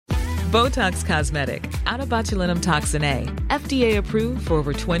Botox Cosmetic, out of botulinum toxin A, FDA approved for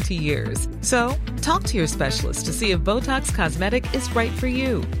over 20 years. So, talk to your specialist to see if Botox Cosmetic is right for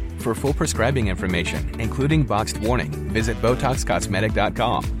you. For full prescribing information, including boxed warning, visit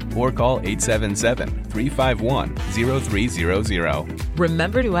BotoxCosmetic.com or call 877-351-0300.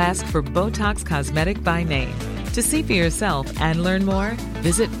 Remember to ask for Botox Cosmetic by name. To see for yourself and learn more,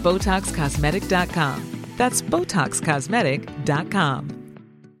 visit BotoxCosmetic.com. That's BotoxCosmetic.com.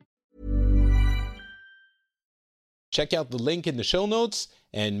 Check out the link in the show notes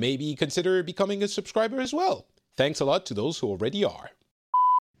and maybe consider becoming a subscriber as well. Thanks a lot to those who already are.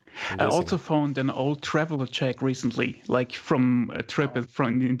 I also found an old traveler check recently, like from a trip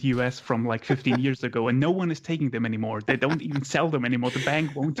from in the US from like 15 years ago, and no one is taking them anymore. They don't even sell them anymore. The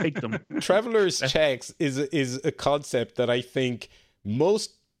bank won't take them. Traveler's checks is a concept that I think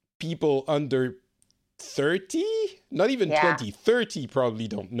most people under 30, not even 20, 30 probably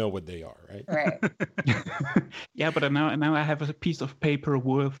don't know what they are, right? Right. Yeah, but now I have a piece of paper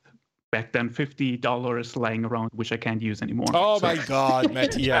worth back then $50 lying around, which I can't use anymore. Oh my God,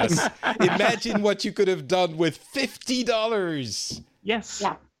 Matthias. Imagine what you could have done with $50. Yes.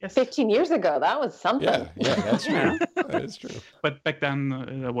 Yeah. Yes. 15 years ago, that was something. Yeah, that's true. That is true. But back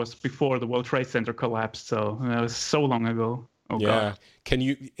then, it was before the World Trade Center collapsed, so that was so long ago. Oh God.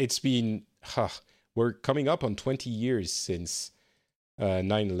 It's been, we're coming up on 20 years since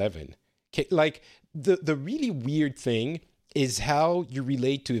 9/11. Like, the really weird thing is how you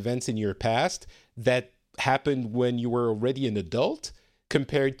relate to events in your past that happened when you were already an adult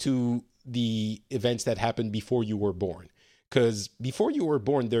compared to the events that happened before you were born. Because before you were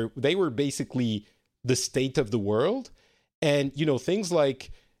born, they were basically the state of the world. And, things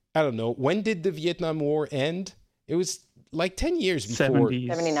like, I don't know, when did the Vietnam War end? It was like 10 years before. 70s.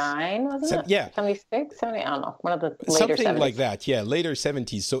 79, wasn't it? Yeah. 76, 70, I don't know. One of the later Something 70s. like that, yeah, later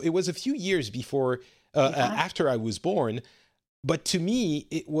 70s. So it was a few years before, after I was born. But to me,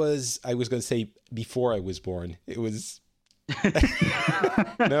 I was going to say before I was born. It was,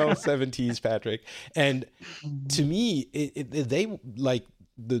 no, 70s, Patrick. And to me, they like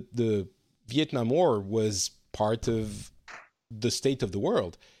the Vietnam War was part of the state of the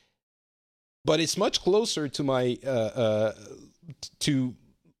world. But it's much closer to my, to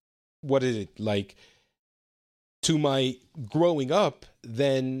what is it, like, to my growing up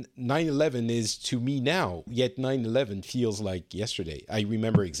than 9/11 is to me now. Yet 9/11 feels like yesterday. I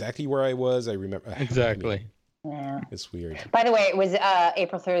remember exactly where I was. I remember. Exactly. Yeah. It's weird. By the way, it was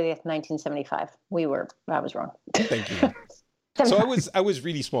April 30th, 1975. I was wrong. Thank you. So I was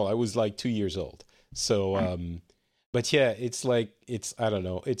really small. I was like 2 years old. So, but yeah, it's like, I don't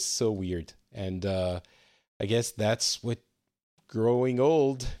know. It's so weird. And I guess that's what growing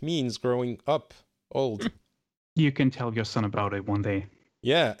old means, growing up old. You can tell your son about it one day.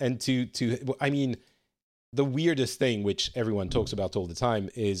 Yeah, and I mean, the weirdest thing, which everyone talks about all the time,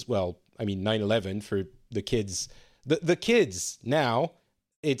 is, 9/11 for the kids. The kids now,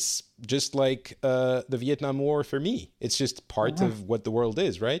 it's just like the Vietnam War for me. It's just part of what the world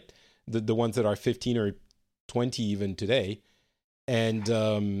is, right? The ones that are 15 or 20 even today, and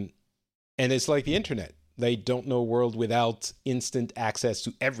it's like the internet. They don't know a world without instant access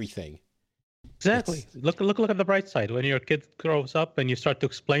to everything. Exactly. Look at the bright side. When your kid grows up and you start to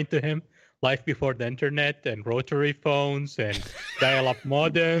explain to him life before the internet and rotary phones and dial-up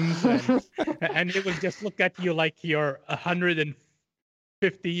modems, and he will just look at you like you're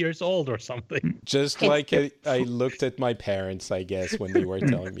 150 years old or something. Just like I looked at my parents, I guess, when they were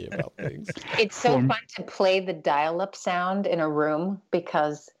telling me about things. It's so fun to play the dial-up sound in a room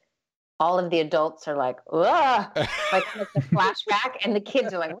because all of the adults are like, ugh, like it's a flashback, and the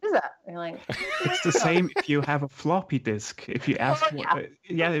kids are like, what is that? And you're like, it's the same if you have a floppy disk. If you ask,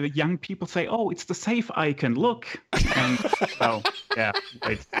 the young people say, oh, it's the save icon, look. And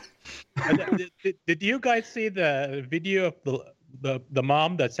right. Did you guys see the video of the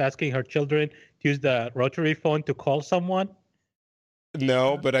mom that's asking her children to use the rotary phone to call someone?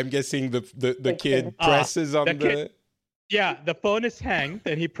 No, but I'm guessing the kid presses on the... Yeah, the phone is hanged,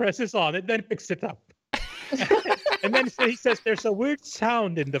 and he presses on it, then picks it up. And then he says, there's a weird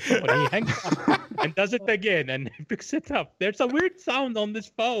sound in the phone. And he hangs up and does it again, and he picks it up. There's a weird sound on this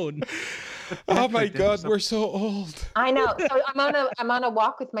phone. Oh my God, we're so old. I know. So I'm on a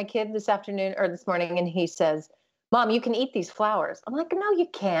walk with my kid this morning, and he says, Mom, you can eat these flowers. I'm like, no, you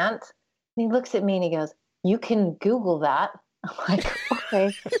can't. And he looks at me and he goes, you can Google that. I'm like,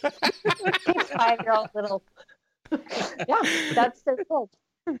 okay. 5-year-old little... Yeah, that's so cool.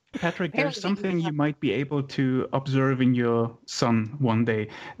 Patrick, there's something you might be able to observe in your son one day,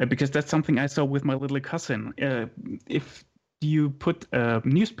 because that's something I saw with my little cousin. If you put a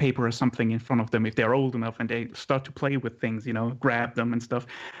newspaper or something in front of them if they're old enough and they start to play with things, grab them and stuff.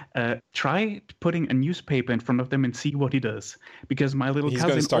 Try putting a newspaper in front of them and see what he does. Because my little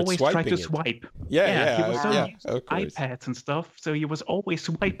cousin always tried to swipe. Yeah, he was so used to of course. iPads and stuff, so he was always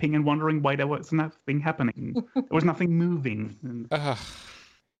swiping and wondering why there was nothing happening. There was nothing moving.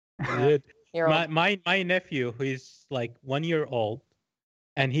 My nephew, who is like 1 year old,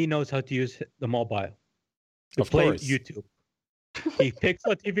 and he knows how to use the mobile to play YouTube. He picks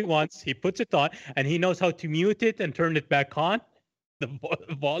what TV wants, he puts it on, and he knows how to mute it and turn it back on, the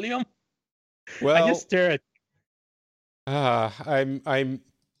volume. Well, I just stare at. I'm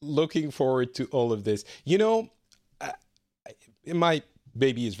looking forward to all of this. My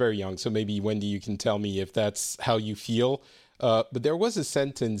baby is very young, so maybe Wendy, you can tell me if that's how you feel. But there was a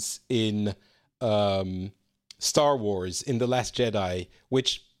sentence in Star Wars, in The Last Jedi,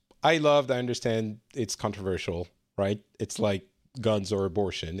 which I loved. I understand it's controversial, right? It's like guns or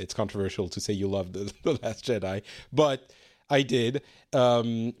abortion. It's controversial to say you love the Last Jedi, but I did.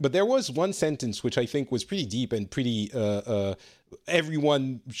 But there was one sentence which I think was pretty deep and pretty,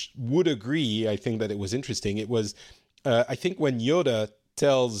 everyone would agree, I think, that it was interesting. It was, I think, when Yoda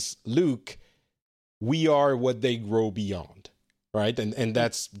tells Luke, we are what they grow beyond, right? And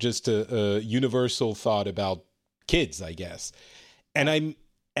that's just a universal thought about kids, I guess. And I'm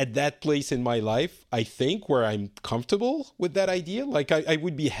at that place in my life, I think, where I'm comfortable with that idea. Like, I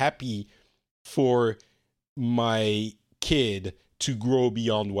would be happy for my kid to grow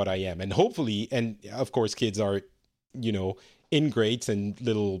beyond what I am. And hopefully, and of course, kids are, ingrates and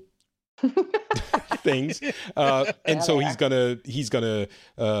little things. And so he's gonna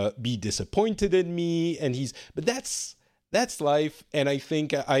be disappointed in me. But that's life. And I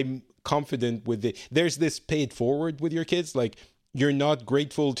think I'm confident with it. There's this pay it forward with your kids. Like, you're not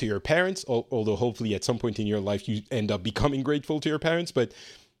grateful to your parents, although hopefully at some point in your life you end up becoming grateful to your parents, but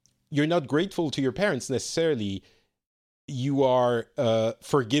you're not grateful to your parents necessarily. You are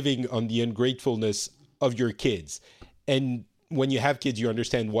forgiving on the ungratefulness of your kids. And when you have kids, you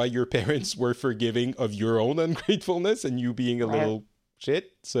understand why your parents were forgiving of your own ungratefulness and you being a little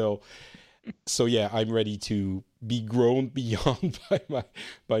shit. So yeah, I'm ready to be grown beyond by my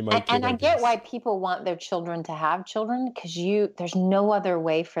kid. And I get why people want their children to have children, because there's no other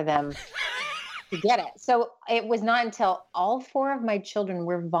way for them to get it. So it was not until all 4 of my children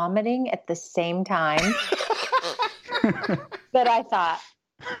were vomiting at the same time that I thought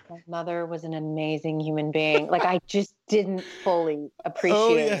my mother was an amazing human being. Like, I just didn't fully appreciate.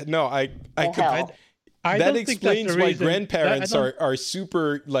 Oh yeah, no, I that explains why grandparents are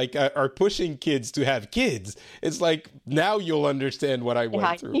super, like, are pushing kids to have kids. It's like, now you'll understand what I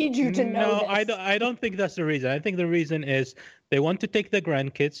went through. I need you to know this. I don't think that's the reason. I think the reason is they want to take the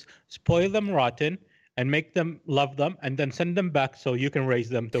grandkids, spoil them rotten, and make them love them, and then send them back so you can raise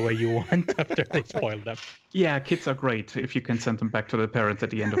them the way you want after they spoil them. Yeah, kids are great if you can send them back to their parents at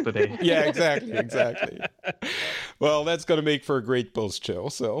the end of the day. Yeah, exactly. Well, that's going to make for a great post-show,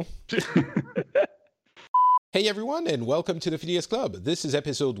 so... Hey everyone, and welcome to the Phileas Club. This is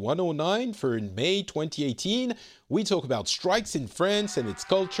episode 109 for May 2018. We talk about strikes in France and its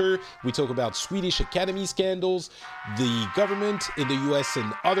culture. We talk about Swedish Academy scandals, the government in the US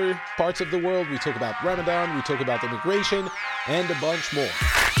and other parts of the world. We talk about Ramadan. We talk about immigration and a bunch more.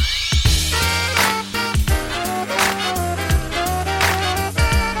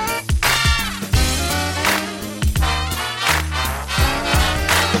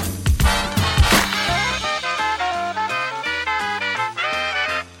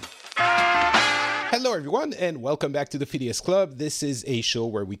 Hello everyone, and welcome back to the Phileas Club. This is a show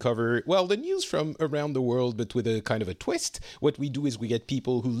where we cover, the news from around the world, but with a kind of a twist. What we do is we get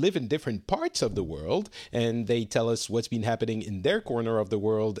people who live in different parts of the world, and they tell us what's been happening in their corner of the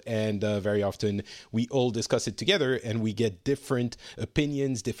world, and very often we all discuss it together, and we get different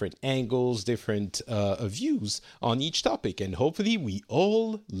opinions, different angles, different views on each topic, and hopefully we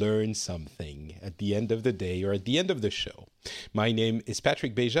all learn something at the end of the day or at the end of the show. My name is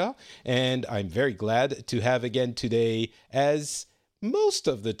Patrick Beja, and I'm very glad to have again today, as most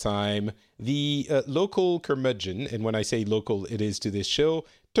of the time, the local curmudgeon, and when I say local, it is to this show,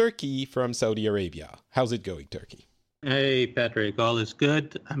 Turkey from Saudi Arabia. How's it going, Turkey? Hey, Patrick, all is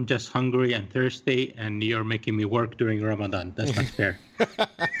good. I'm just hungry and thirsty, and you're making me work during Ramadan. That's not fair.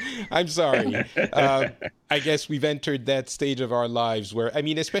 I'm sorry. I guess we've entered that stage of our lives where,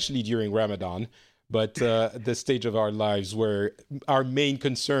 especially during Ramadan, but the stage of our lives where our main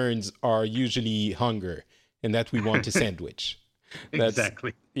concerns are usually hunger and that we want a sandwich.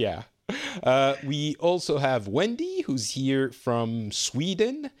 Exactly. Yeah. We also have Wendy, who's here from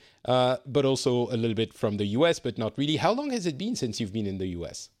Sweden, but also a little bit from the US, but not really. How long has it been since you've been in the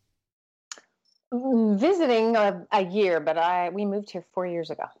US? Visiting a year, but we moved here 4 years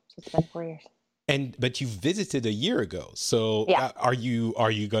ago. So it's been 4 years. But you visited a year ago. So yeah. Are you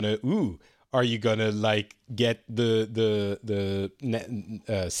gonna like get the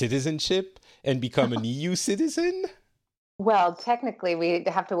citizenship and become an EU citizen? Well, technically, we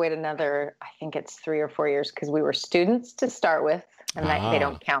have to wait another, I think it's 3 or 4 years because we were students to start with, and they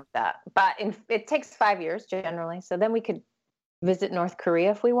don't count that. But it takes 5 years generally. So then we could visit North Korea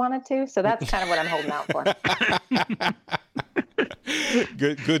if we wanted to. So that's kind of what I'm holding out for.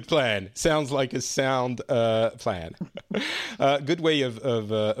 Good plan. Sounds like a sound plan. Good way of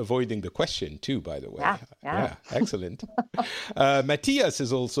avoiding the question too, by the way. Yeah, excellent. Matthias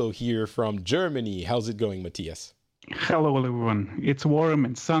is also here from Germany. How's it going, Matthias? Hello, everyone. It's warm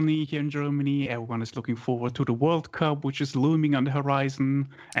and sunny here in Germany. Everyone is looking forward to the World Cup, which is looming on the horizon,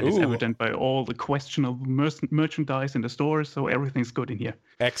 and it's evident by all the questionable merchandise in the stores, so everything's good in here.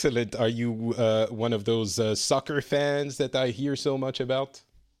 Excellent. Are you one of those soccer fans that I hear so much about?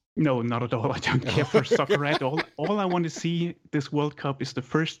 No, not at all. I don't care for soccer at all. All I want to see this World Cup is the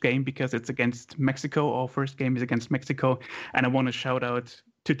first game because it's against Mexico. Our first game is against Mexico, and I want to shout out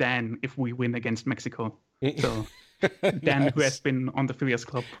to Dan if we win against Mexico. So... Dan, Nice. who has been on the Phileas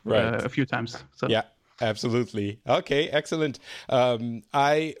Club a few times. So. Yeah, absolutely. Okay, excellent.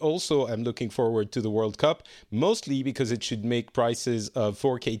 I also am looking forward to the World Cup, mostly because it should make prices of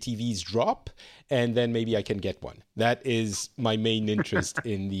 4K TVs drop, and then maybe I can get one. That is my main interest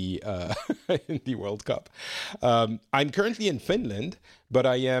in the World Cup. I'm currently in Finland, but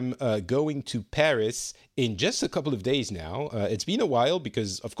I am going to Paris in just a couple of days now. It's been a while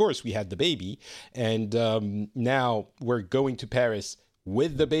because, of course, we had the baby, and now we're going to Paris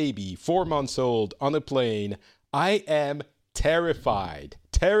with the baby, 4 months old, on a plane. I am terrified.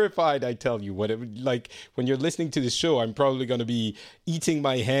 Terrified, I tell you. When you're listening to this show, I'm probably going to be eating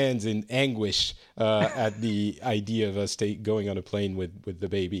my hands in anguish at the idea of us going on a plane with the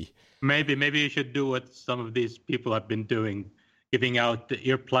baby. Maybe you should do what some of these people have been doing, giving out the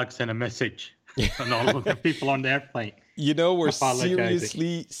earplugs and a message on all of the people on the airplane. You know, we're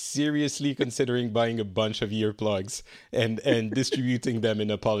seriously considering buying a bunch of earplugs and distributing them in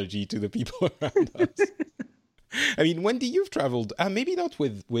apology to the people around us. I mean, Wendy, you've traveled, maybe not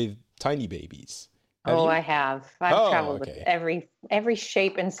with tiny babies. I have. I've traveled with every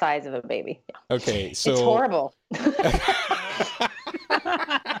shape and size of a baby. Yeah. Okay, so... It's horrible.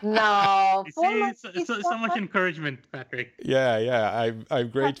 No. So much encouragement, Patrick. Yeah, I'm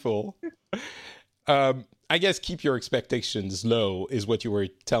grateful. I guess keep your expectations low is what you were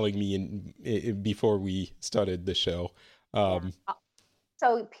telling me before we started the show.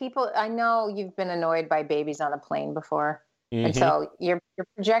 So people, I know you've been annoyed by babies on a plane before. Mm-hmm. And so you're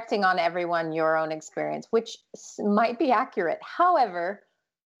projecting on everyone your own experience, which might be accurate. However,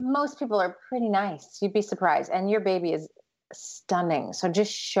 most people are pretty nice. You'd be surprised. And your baby is stunning. So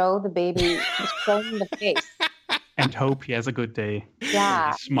just show the baby, just show him the face. And hope he has a good day.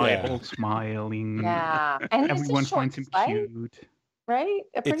 Yeah. Smiling. Yeah. And everyone finds him cute. Right?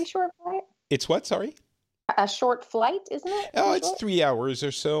 A pretty short flight? It's what? Sorry? A short flight, isn't it? Oh, it's 3 hours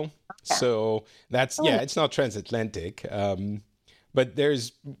or so. Okay. So that's, it's not transatlantic. But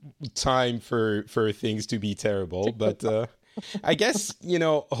there's time for things to be terrible. But I guess,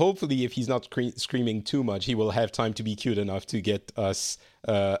 hopefully if he's not screaming too much, he will have time to be cute enough to get us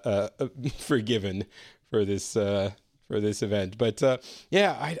forgiven for this event. But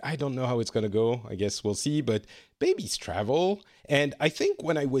I don't know how it's going to go. I guess we'll see. But babies travel. And I think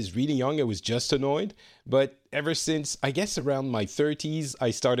when I was really young, I was just annoyed. But ever since, I guess around my 30s,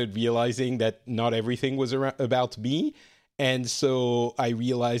 I started realizing that not everything was about me. And so I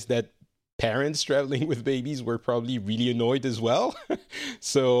realized that parents traveling with babies were probably really annoyed as well.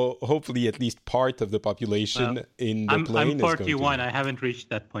 So hopefully at least part of the population in the plane is going to... I'm 41. I haven't reached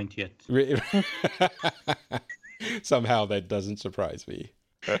that point yet. Somehow that doesn't surprise me.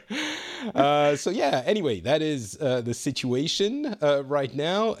 Anyway, that is the situation right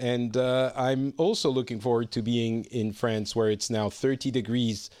now. And I'm also looking forward to being in France where it's now 30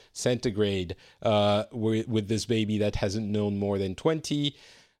 degrees centigrade with this baby that hasn't known more than 20.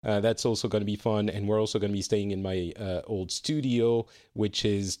 That's also going to be fun. And we're also going to be staying in my old studio, which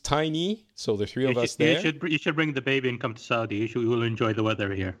is tiny. So the three of us there. You should bring the baby and come to Saudi. You will enjoy the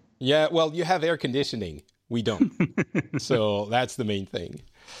weather here. Yeah, well, you have air conditioning. We don't. So that's the main thing.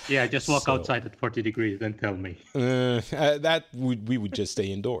 Yeah, just walk outside at 40 degrees, then tell me. We would just stay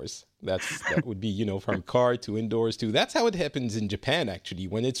indoors. That would be, from car to indoors to. That's how it happens in Japan, actually.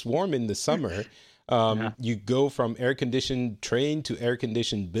 When it's warm in the summer, you go from air-conditioned train to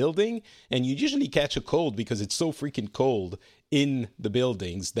air-conditioned building, and you usually catch a cold because it's so freaking cold in the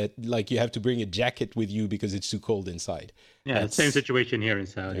buildings that, you have to bring a jacket with you because it's too cold inside. Yeah, same situation here in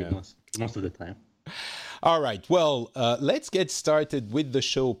Saudi most of the time. All right. Well, let's get started with the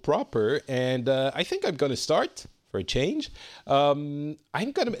show proper. And I think I'm going to start for a change. So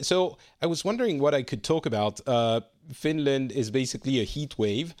I was wondering what I could talk about. Finland is basically a heat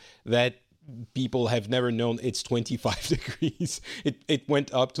wave that people have never known. It's 25 degrees. It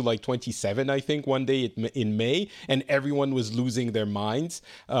went up to 27, I think, one day in May, and everyone was losing their minds,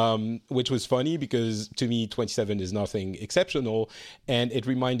 which was funny because to me, 27 is nothing exceptional. And it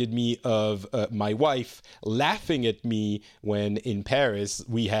reminded me of my wife laughing at me when in Paris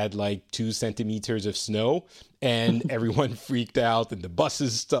we had 2 centimeters of snow. And everyone freaked out, and the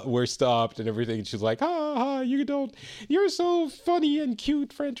buses were stopped and everything. And she's like, you're so funny and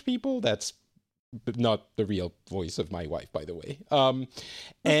cute, French people. That's not the real voice of my wife, by the way.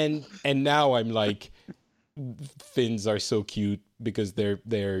 And now I'm like, Finns are so cute because they're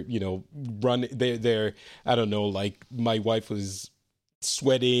I don't know, my wife was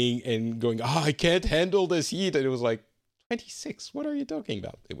sweating and going, I can't handle this heat. And it was 26, what are you talking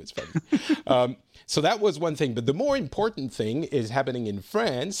about? It was funny. So that was one thing. But the more important thing is happening in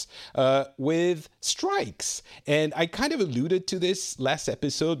France with strikes. And I kind of alluded to this last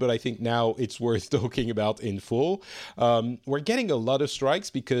episode, but I think now it's worth talking about in full. We're getting a lot of strikes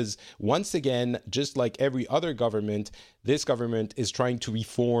because, once again, just like every other government, this government is trying to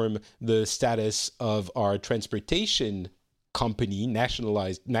reform the status of our transportation company,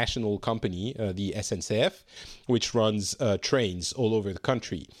 national company, the SNCF, which runs trains all over the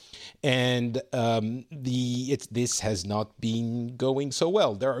country. And this has not been going so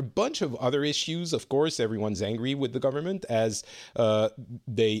well. There are a bunch of other issues. Of course, everyone's angry with the government, as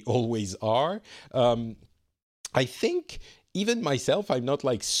they always are. I think even myself, I'm not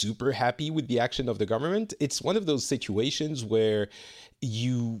super happy with the action of the government. It's one of those situations where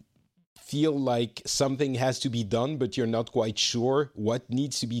you feel like something has to be done, but you're not quite sure what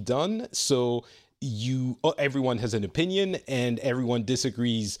needs to be done. So everyone has an opinion and everyone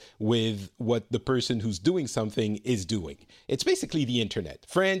disagrees with what the person who's doing something is doing. It's basically the internet.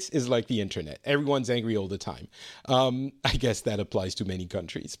 France is like the internet. Everyone's angry all the time. I guess that applies to many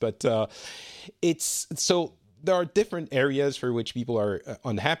countries, but there are different areas for which people are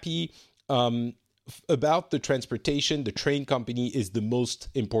unhappy. About the transportation, the train company is the most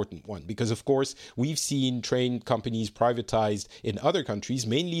important one because, of course, we've seen train companies privatized in other countries,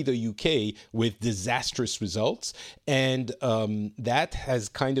 mainly the UK, with disastrous results. And that has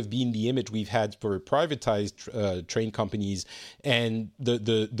kind of been the image we've had for privatized train companies and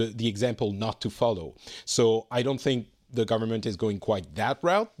the example not to follow. So I don't think the government is going quite that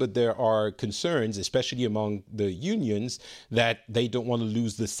route, but there are concerns, especially among the unions, that they don't want to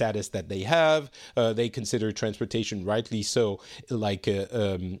lose the status that they have. They consider transportation, rightly so, like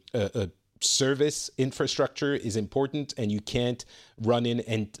a service infrastructure is important, and you can't run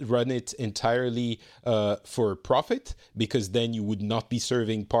it entirely for profit, because then you would not be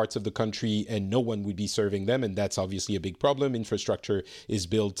serving parts of the country and no one would be serving them, and that's obviously a big problem. Infrastructure is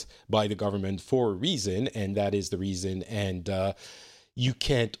built by the government for a reason, and that is the reason, and you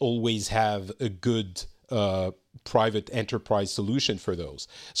can't always have a good private enterprise solution for those.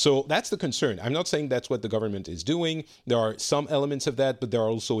 So that's the concern. I'm not saying that's what the government is doing. There are some elements of that, but there are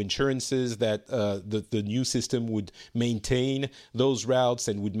also insurances that the new system would maintain those routes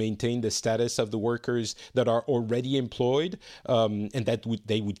and would maintain the status of the workers that are already employed, and that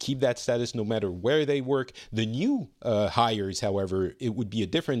they would keep that status no matter where they work. The new hires, however, it would be a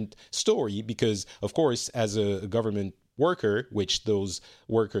different story because, of course, as a government worker, which those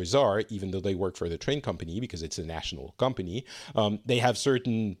workers are, even though they work for the train company because it's a national company, they have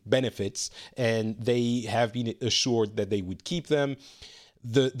certain benefits and they have been assured that they would keep them.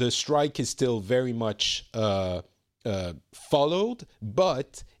 The strike is still very much followed,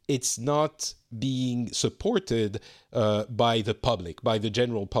 but it's not being supported by the public, by the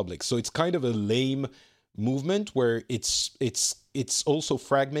general public. So it's kind of a lame movement where it's also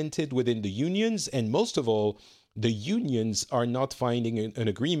fragmented within the unions, and most of all, the unions are not finding an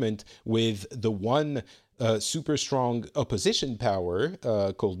agreement with the one super strong opposition power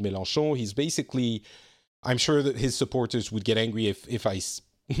called Mélenchon. He's basically, I'm sure that his supporters would get angry if I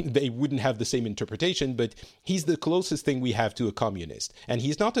they wouldn't have the same interpretation, but he's the closest thing we have to a communist. And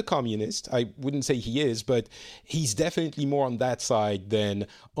he's not a communist. I wouldn't say he is, but he's definitely more on that side than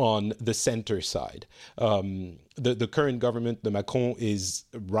on the center side. The current government, the Macron, is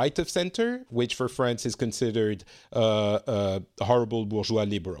right of center, which for France is considered a horrible bourgeois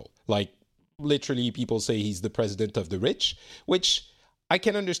liberal. Like, literally, people say he's the president of the rich, which I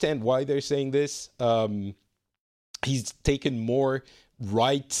can understand why they're saying this. He's taken more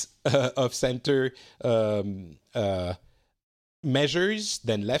right of center measures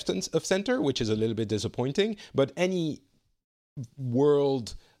than left of center, which is a little bit disappointing. But any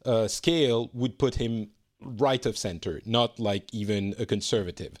world scale would put him right of center, not like even a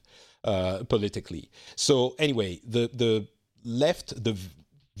conservative politically. So anyway, the left, the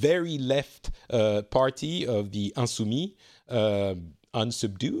very left party of the Insoumis,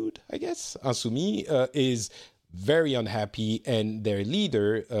 unsubdued, I guess, Insoumis, is very unhappy, and their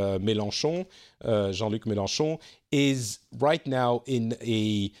leader, Mélenchon, Jean-Luc Mélenchon, is right now in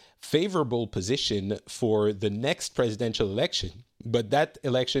a favorable position for the next presidential election. But that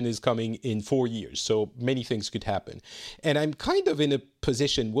election is coming in 4 years, so many things could happen. And I'm kind of in a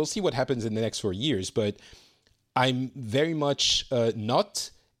position, we'll see what happens in the next 4 years, but I'm very much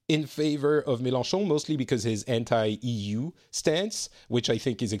not in favor of Mélenchon, mostly because his anti-EU stance, which I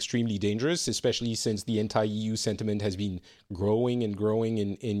think is extremely dangerous, especially since the anti-EU sentiment has been growing and growing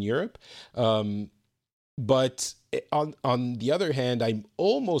in Europe. But on the other hand, I'm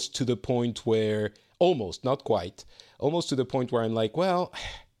almost to the point where, almost, not quite, almost to the point where I'm like, well,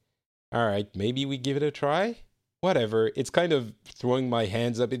 all right, maybe we give it a try. Whatever. It's kind of throwing my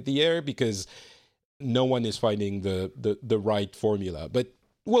hands up in the air because no one is finding the right formula. But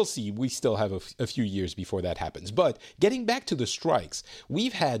we'll see. We still have a few years before that happens. But getting back to the strikes,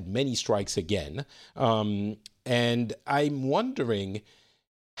 we've had many strikes again. And I'm wondering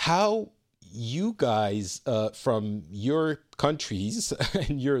how you guys, from your countries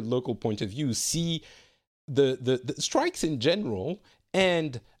and your local point of view, see the strikes in general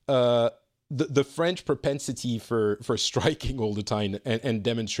and the French propensity for striking all the time and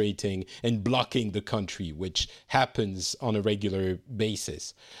demonstrating and blocking the country, which happens on a regular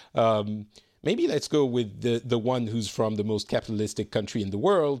basis. Maybe let's go with the one who's from the most capitalistic country in the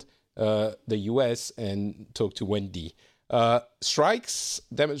world, the US, and talk to Wendy. Strikes,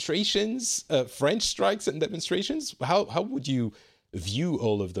 demonstrations, French strikes and demonstrations. How would you view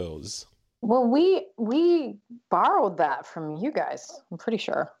all of those? Well, we borrowed that from you guys, I'm pretty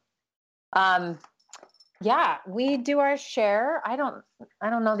sure. Yeah, we do our share. I don't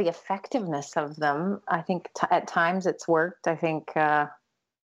know the effectiveness of them. I think at times it's worked. I think it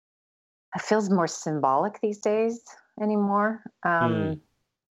feels more symbolic these days anymore.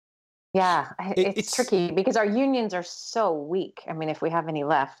 Yeah, it's tricky because our unions are so weak. I mean, if we have any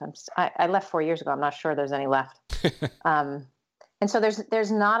left, I left 4 years ago. I'm not sure there's any left. And so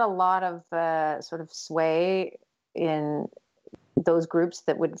there's not a lot of sort of sway in those groups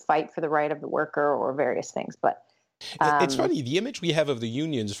that would fight for the right of the worker or various things. But it's funny, the image we have of the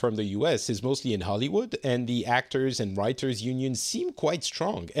unions from the US is mostly in Hollywood, and the actors and writers unions seem quite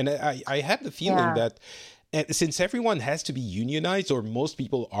strong. And I have the feeling that since everyone has to be unionized, or most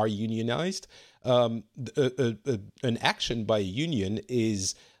people are unionized, an action by a union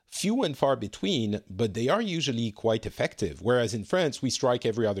is few and far between, but they are usually quite effective. Whereas in France, we strike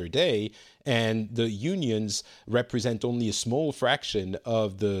every other day, and the unions represent only a small fraction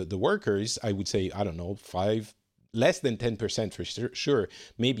of the workers. I would say, I don't know, less than 10% for sure,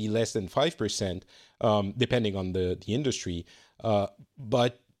 maybe less than 5%, depending on the industry.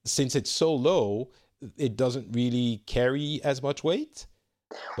 But since it's so low, it doesn't really carry as much weight.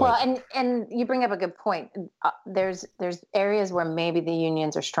 Well, and you bring up a good point. There's areas where maybe the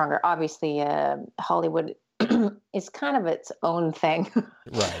unions are stronger. Obviously, Hollywood is kind of its own thing.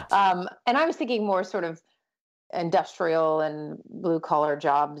 Right. And I was thinking more sort of industrial and blue collar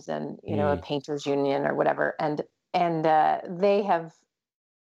jobs, and a painters union or whatever. And they have,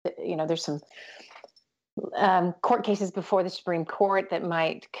 there's some court cases before the Supreme Court that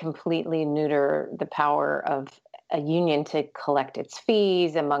might completely neuter the power of a union to collect its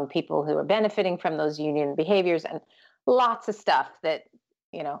fees among people who are benefiting from those union behaviors, and lots of stuff that,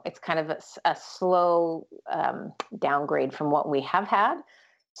 it's kind of a slow downgrade from what we have had.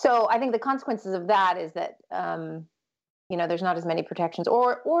 So I think the consequences of that is that, there's not as many protections,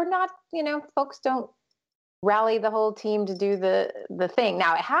 or not, folks don't rally the whole team to do the thing.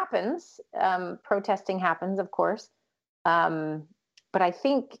 Now it happens, protesting happens, of course. But I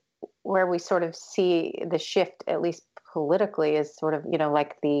think where we sort of see the shift, at least politically, is sort of,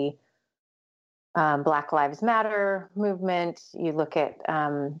 like the Black Lives Matter movement. You look at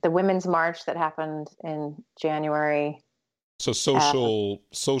the Women's March that happened in January. So social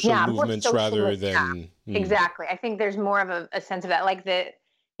movements rather than exactly. I think there's more of a sense of that, like the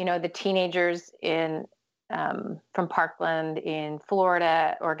teenagers in from Parkland in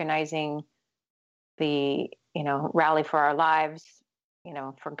Florida organizing the Rally for Our Lives,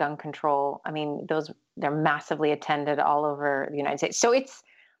 for gun control. I mean, they're massively attended all over the United States. So it's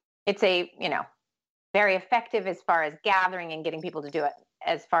a very effective as far as gathering and getting people to do it,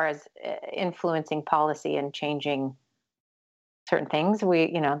 as far as influencing policy and changing certain things.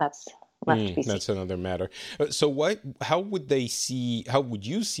 That's left to be seen. That's another matter. So how would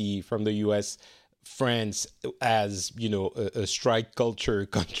you see from the US France as, a strike culture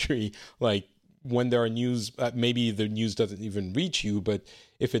country? Like when there are news, maybe the news doesn't even reach you, but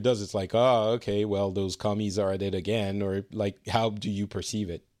if it does, it's like, oh, okay, well, those commies are at it again, or like, how do you perceive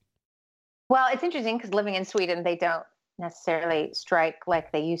it? Well, it's interesting because living in Sweden, they don't necessarily strike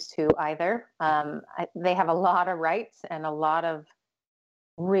like they used to either. They have a lot of rights and a lot of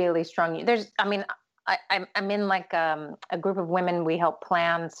really strong. I'm in like a group of women. We help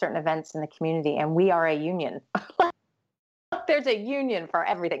plan certain events in the community, and we are a union. There's a union for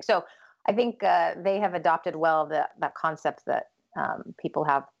everything. So I think they have adopted well that concept that people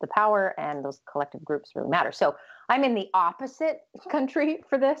have the power and those collective groups really matter. So I'm in the opposite country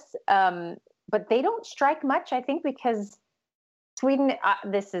for this, but they don't strike much, I think, because Sweden,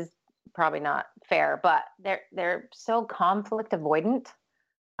 this is probably not fair, but they're so conflict avoidant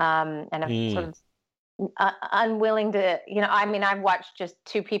and sort of unwilling to, I've watched just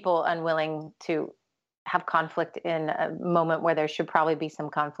two people unwilling to have conflict in a moment where there should probably be some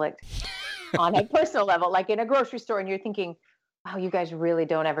conflict on a personal level, like in a grocery store, and you're thinking, wow, you guys really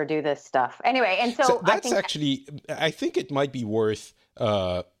don't ever do this stuff. Anyway, and so that's I think it might be worth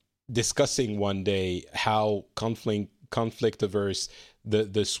discussing one day how conflict averse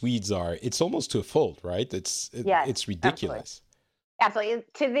the Swedes are. It's almost to a fault, right? It's ridiculous. Absolutely.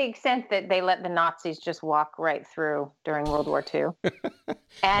 To the extent that they let the Nazis just walk right through during World War II.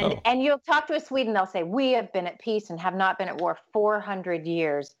 And you'll talk to a Swede, they'll say, we have been at peace and have not been at war 400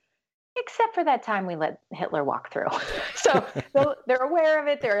 years, except for that time we let Hitler walk through. So they're aware of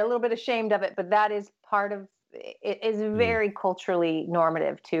it. They're a little bit ashamed of it, but that is part of it. Is very culturally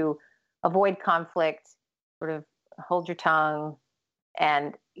normative to avoid conflict, sort of hold your tongue.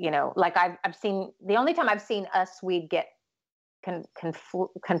 And, like I've seen, the only time I've seen a Swede get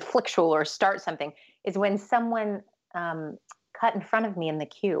conflictual or start something is when someone cut in front of me in the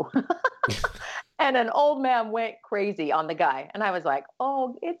queue and an old man went crazy on the guy, and I was like,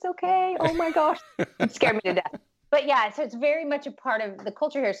 oh, it's okay, oh my gosh, it scared me to death. But yeah, so it's very much a part of the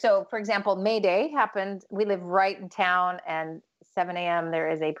culture here. So for example, May Day happened, we live right in town, and 7 a.m. there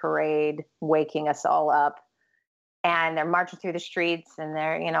is a parade waking us all up, and they're marching through the streets, and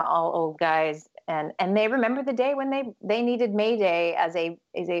they're all old guys. And they remember the day when they needed May Day as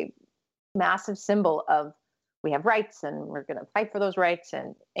a massive symbol of we have rights and we're going to fight for those rights.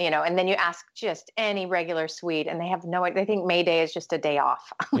 And, and then you ask just any regular Swede and they have they think May Day is just a day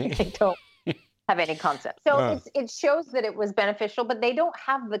off. Like they don't have any concept. So it shows that it was beneficial, but they don't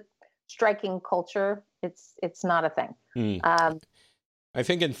have the striking culture. It's not a thing. I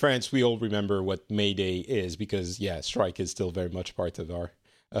think in France, we all remember what May Day is because, strike is still very much part of our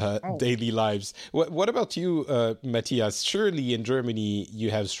daily lives. What about you, Matthias? Surely in Germany you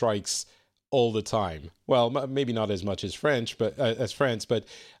have strikes all the time. Well, maybe not as much as France, but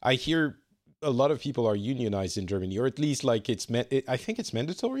I hear a lot of people are unionized in Germany, or at least like I think it's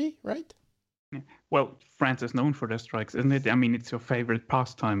mandatory, right? Well, France is known for their strikes, isn't it? I mean, it's your favorite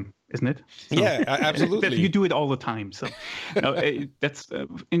pastime, isn't it? So, yeah, absolutely. You do it all the time. So that's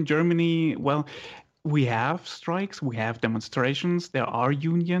in Germany. Well, we have strikes, we have demonstrations, there are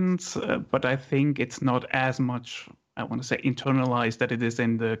unions, but I think it's not as much, I want to say, internalized that it is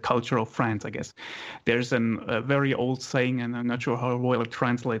in the culture of France, I guess. There's a very old saying, and I'm not sure how well it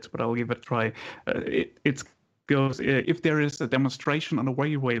translates, but I'll give it a try. It goes, if there is a demonstration on a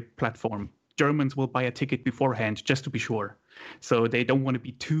railway platform, Germans will buy a ticket beforehand just to be sure. So they don't want to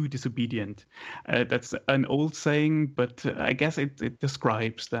be too disobedient. That's an old saying, but I guess it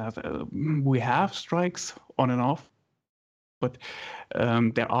describes that we have strikes on and off. But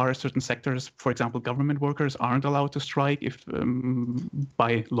there are certain sectors, for example, government workers aren't allowed to strike if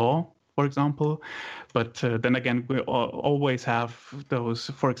by law, for example. But then again, we always have those,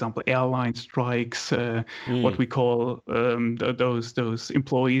 for example, airline strikes, what we call those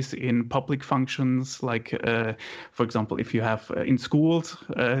employees in public functions, like, for example, if you have in schools,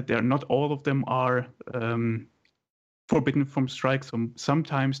 not all of them are forbidden from strike. So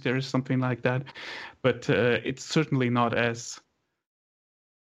sometimes there is something like that, but it's certainly not as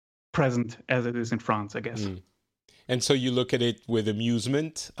present as it is in France, I guess. And so you look at it with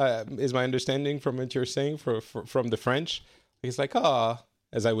amusement, is my understanding from what you're saying from the French. It's like,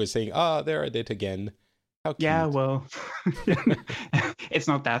 as I was saying, there I did again. How cute. Yeah, well, it's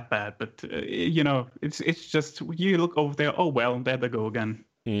not that bad, but it's just you look over there. Oh well, there they go again.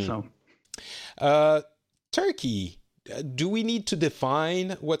 So, Turkey. Do we need to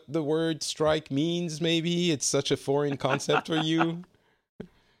define what the word strike means? Maybe it's such a foreign concept for you.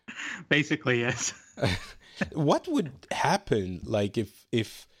 Basically, yes. What would happen, like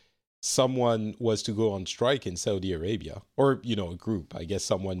if someone was to go on strike in Saudi Arabia, or a group? I guess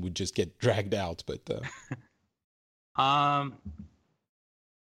someone would just get dragged out. But to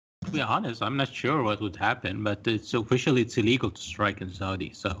be honest, I'm not sure what would happen. But it's illegal to strike in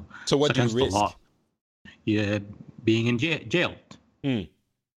Saudi. So what do you risk? Law. Yeah, being in jail.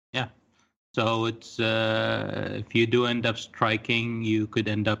 Yeah. So it's if you do end up striking, you could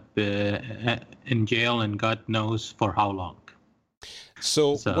end up in jail, and God knows for how long.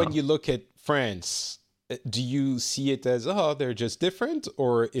 So when you look at France, do you see it as, they're just different,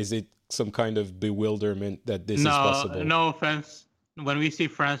 or is it some kind of bewilderment that this is possible? No offense. When we see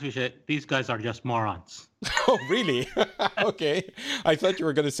France, we say these guys are just morons. Oh, really? Okay. I thought you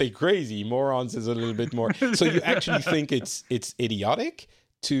were going to say crazy. Morons is a little bit more. So you actually think it's idiotic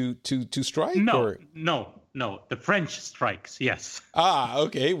to strike? No. The French strikes, yes.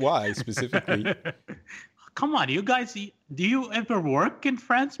 Okay. Why specifically? Come on, you guys. Do you ever work in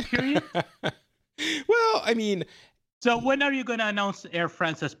France, period? Well, I mean... So when are you going to announce Air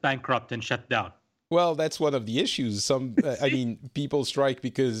France as bankrupt and shut down? Well, that's one of the issues. People strike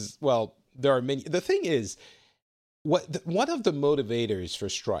because, there are many... The thing is, one of the motivators for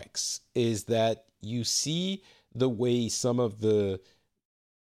strikes is that you see the way some of the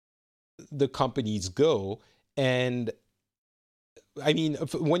companies go, and I mean,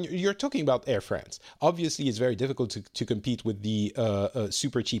 when you're talking about Air France, obviously it's very difficult to compete with the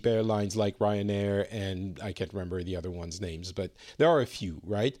super cheap airlines like Ryanair, and I can't remember the other ones' names, but there are a few,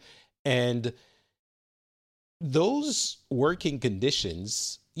 right? And those working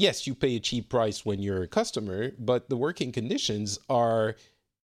conditions, yes, you pay a cheap price when you're a customer, but the working conditions are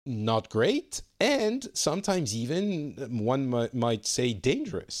not great, and sometimes even one might say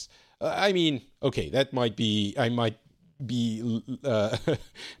dangerous. I mean, okay, that might be, I might be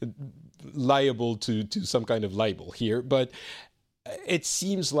liable to some kind of libel here, but it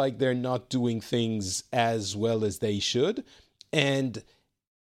seems like they're not doing things as well as they should. And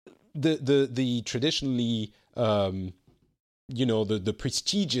the traditionally, the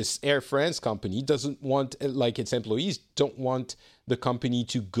prestigious Air France company doesn't want, like its employees don't want the company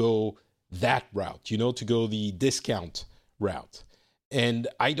to go that route, to go the discount route. And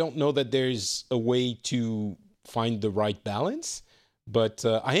I don't know that there's a way to find the right balance, but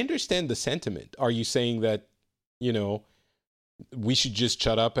I understand the sentiment. Are you saying that, we should just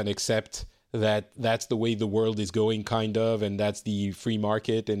shut up and accept that that's the way the world is going, kind of, and that's the free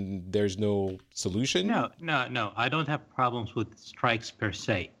market and there's no solution? No. I don't have problems with strikes per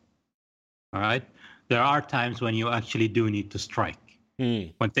se. All right? There are times when you actually do need to strike.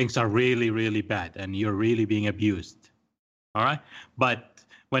 When things are really, really bad and you're really being abused. All right? But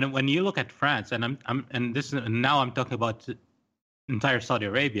when you look at France, and now I'm talking about entire Saudi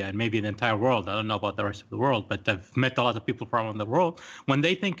Arabia and maybe the entire world. I don't know about the rest of the world, but I've met a lot of people from around the world. When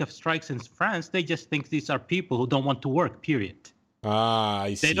they think of strikes in France, they just think these are people who don't want to work, period.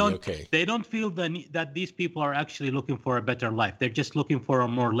 I see. They don't feel that these people are actually looking for a better life. They're just looking for a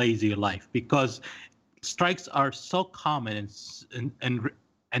more lazy life, because strikes are so common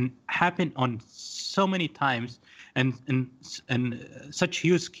and happen on so many times and such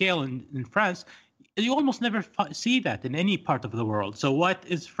huge scale in France. You almost never see that in any part of the world. So what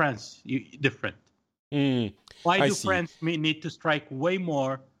is France different? Why do France need to strike way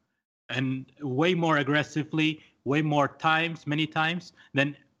more and way more aggressively, way more times, many times,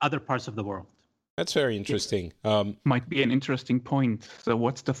 than other parts of the world? That's very interesting. Might be an interesting point. So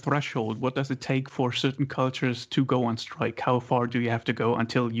what's the threshold? What does it take for certain cultures to go on strike? How far do you have to go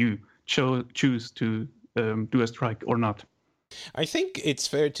until you choose to do a strike or not? I think it's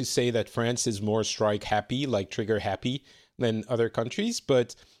fair to say that France is more strike happy, like trigger happy, than other countries.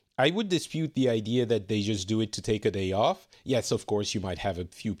 But I would dispute the idea that they just do it to take a day off. Yes, of course, you might have a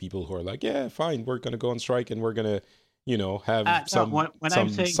few people who are like, yeah, fine, we're going to go on strike and we're going to, have some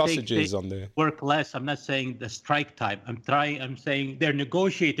sausages on the work less. I'm not saying the strike time. I'm saying they're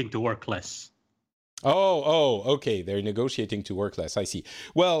negotiating to work less. Oh, okay. They're negotiating to work less. I see.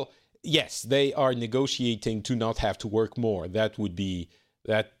 Well, yes, they are negotiating to not have to work more. That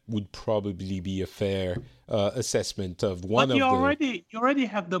would probably be a fair assessment of one but of you already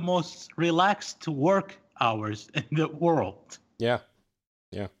have the most relaxed work hours in the world. Yeah.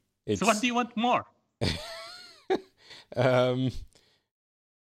 So what do you want more?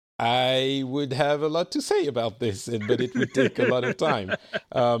 I would have a lot to say about this, but it would take a lot of time.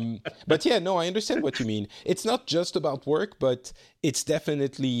 But yeah, no, I understand what you mean. It's not just about work, but it's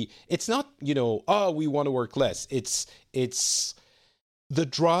definitely, it's not, we want to work less. It's the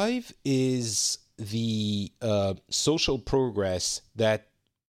drive is the social progress that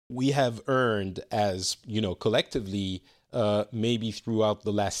we have earned as, collectively, maybe throughout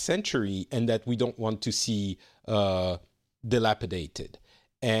the last century, and that we don't want to see dilapidated.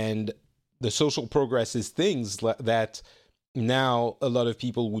 And the social progress is things that now a lot of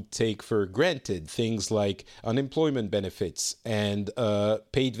people would take for granted. Things like unemployment benefits and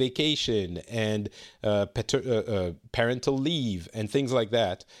paid vacation and parental leave and things like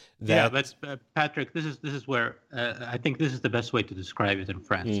that. Yeah, but Patrick, this is where I think this is the best way to describe it in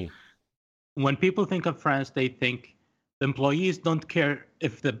France. When people think of France, they think the employees don't care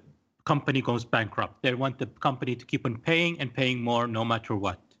if the company goes bankrupt. They want the company to keep on paying and paying more no matter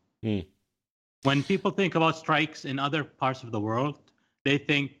what. When people think about strikes in other parts of the world, they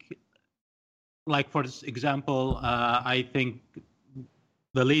think, like, for example, I think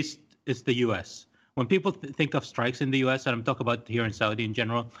the least is the US. When people think of strikes in the US, and I'm talking about here in Saudi in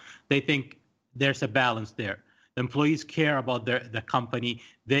general, they think there's a balance there. The employees care about the company.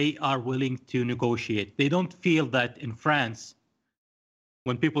 They are willing to negotiate. They don't feel that in France,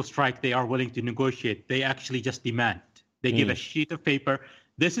 when people strike, they are willing to negotiate. They actually just demand. They give a sheet of paper.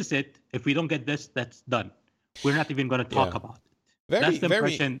 This is it. If we don't get this, that's done. We're not even going to talk about it. That's the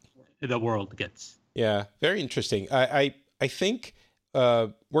impression the world gets. Yeah, very interesting. I think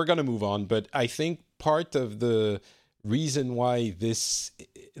we're going to move on, but I think part of the reason why this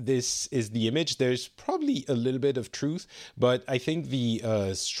is the image, there's probably a little bit of truth, but I think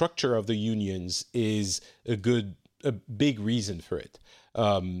the structure of the unions is a big reason for it.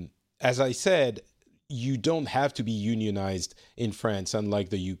 As I said, you don't have to be unionized in France, unlike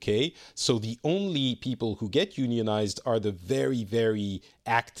the UK. So the only people who get unionized are the very, very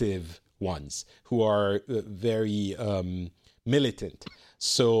active ones who are very militant.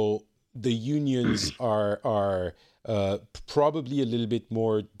 So the unions are probably a little bit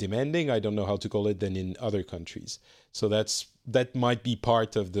more demanding, I don't know how to call it, than in other countries. So that might be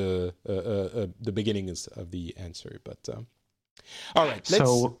part of the beginnings of the answer. But all right,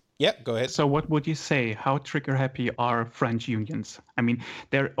 yeah, go ahead. So what would you say? How trigger happy are French unions? I mean,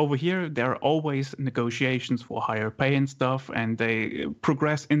 there are always negotiations for higher pay and stuff, and they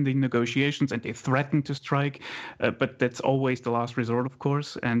progress in the negotiations and they threaten to strike, but that's always the last resort, of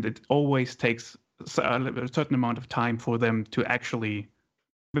course, and it always takes a certain amount of time for them to actually,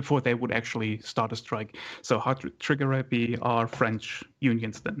 before they would actually start a strike. So how trigger happy are French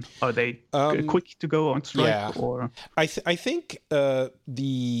unions then? Are they quick to go on strike? Yeah. Or I think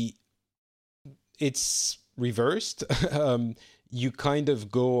it's reversed. You kind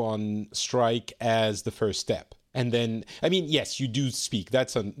of go on strike as the first step. And then, I mean, yes, you do speak.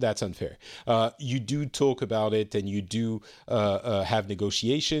 That's unfair. You do talk about it, and you do have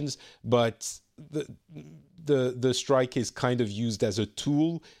negotiations, but the strike is kind of used as a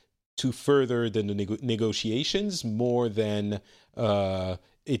tool to further the negotiations more than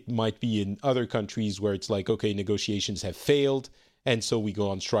it might be in other countries where it's like, okay, negotiations have failed, and so we go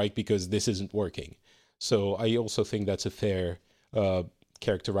on strike because this isn't working. So I also think that's a fair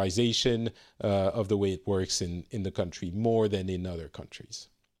characterization of the way it works in the country more than in other countries.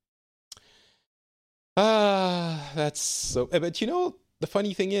 That's so. But the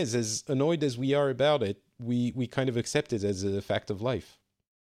funny thing is, as annoyed as we are about it, we kind of accept it as a fact of life.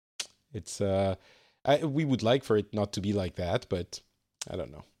 It's we would like for it not to be like that, but I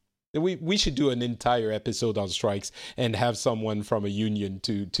don't know. We should do an entire episode on strikes and have someone from a union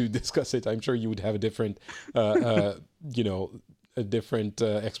to discuss it. I'm sure you would have a different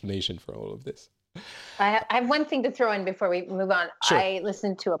explanation for all of this. I have one thing to throw in before we move on. Sure. I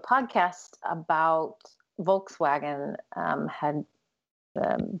listened to a podcast about Volkswagen had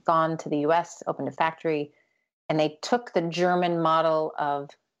gone to the US, opened a factory, and they took the German model of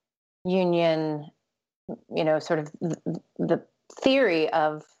union, sort of the theory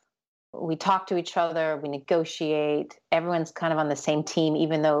of we talk to each other, we negotiate, everyone's kind of on the same team,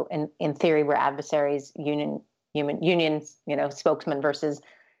 even though in theory we're adversaries, unions, spokesmen versus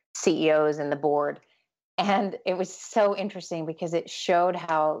CEOs and the board. And it was so interesting because it showed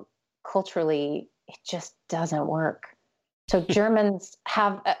how culturally it just doesn't work. So Germans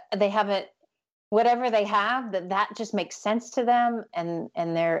have whatever they have, that just makes sense to them, and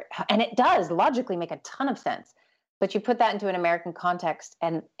it does logically make a ton of sense. But you put that into an American context,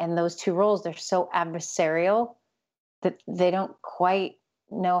 and those two roles, they're so adversarial that they don't quite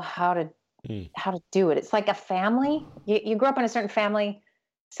know how to do it. It's like a family. You grow up in a certain family,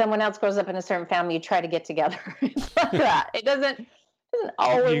 someone else grows up in a certain family, you try to get together. It's like that. It doesn't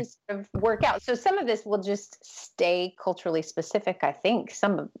always sort of work out. So some of this will just stay culturally specific, I think,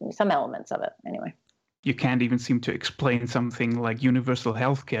 some elements of it anyway. You can't even seem to explain something like universal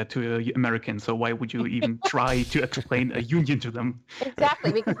healthcare to Americans. So why would you even try to explain a union to them?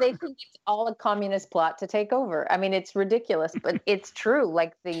 Exactly, because they think it's all a communist plot to take over. I mean, it's ridiculous, but it's true.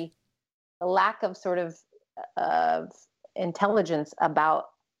 Like the lack of sort of intelligence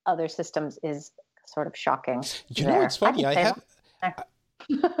about other systems is sort of shocking. You know, it's funny.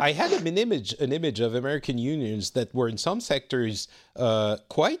 I had an image of American unions that were in some sectors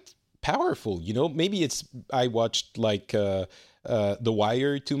quite powerful. You know, maybe it's I watched like The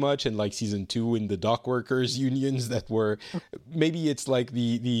Wire too much, and like season 2 in the dock workers unions that were maybe it's like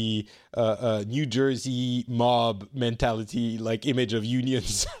the New Jersey mob mentality, like image of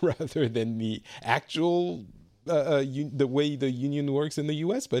unions rather than the actual the way the union works in the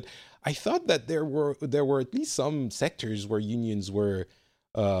U.S. But I thought that there were at least some sectors where unions were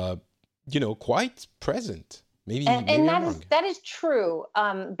quite present. Maybe that is true.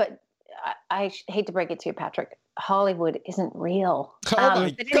 But I hate to break it to you, Patrick. Hollywood isn't real. Oh my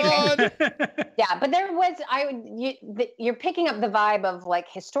God! Yeah, but there was you're picking up the vibe of like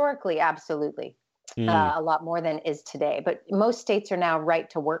historically, absolutely, a lot more than is today. But most states are now right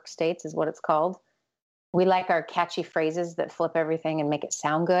to work states, is what it's called. We like our catchy phrases that flip everything and make it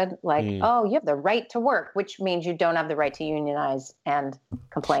sound good. Like, oh, you have the right to work, which means you don't have the right to unionize and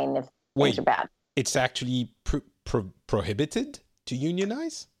complain if things are bad. It's actually prohibited to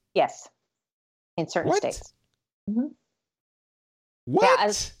unionize? Yes, in certain states. Mm-hmm. What? Yeah, a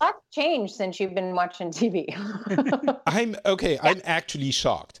lot's changed since you've been watching TV. I'm actually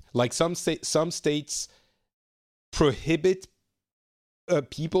shocked. Like some states prohibit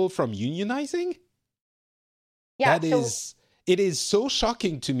people from unionizing? Yeah, it is so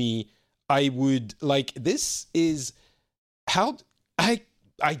shocking to me. I would like, this is how I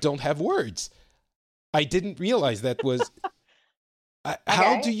don't have words. I didn't realize that was.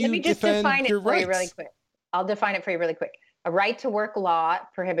 How do you define your rights? Really quick. I'll define it for you really quick. A right to work law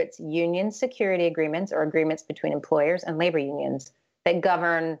prohibits union security agreements or agreements between employers and labor unions that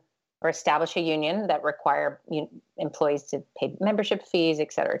govern or establish a union that require employees to pay membership fees,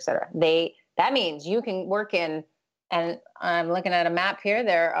 et cetera, et cetera. That means you can work in, and I'm looking at a map here,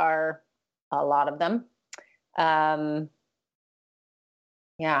 there are a lot of them.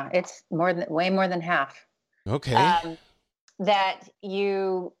 Yeah, it's way more than half. Okay. That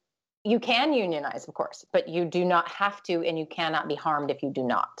you can unionize, of course, but you do not have to, and you cannot be harmed if you do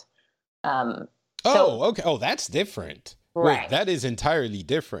not. Okay. Oh, that's different. Right. Wait, that is entirely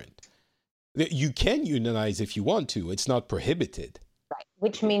different. You can unionize if you want to. It's not prohibited. Right.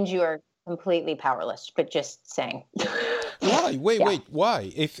 Which means you are completely powerless, but just saying. Why? Wait.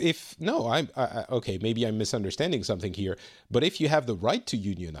 Why? If no, I okay, maybe I'm misunderstanding something here. But if you have the right to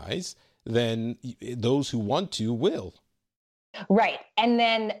unionize, then those who want to will. Right. And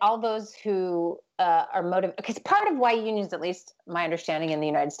then all those who are motivated, because part of why unions, at least my understanding in the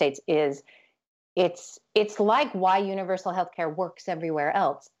United States, is it's like why universal healthcare works everywhere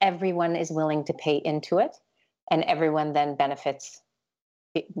else. Everyone is willing to pay into it, and everyone then benefits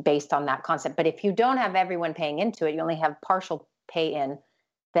based on that concept. But if you don't have everyone paying into it, you only have partial pay in,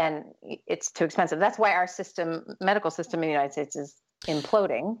 then it's too expensive. That's why our medical system in the United States is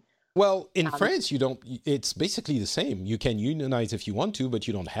imploding. Well, in France, you don't. It's basically the same. You can unionize if you want to, but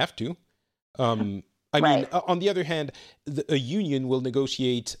you don't have to. I mean, on the other hand, a union will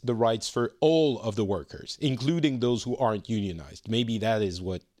negotiate the rights for all of the workers, including those who aren't unionized. Maybe that is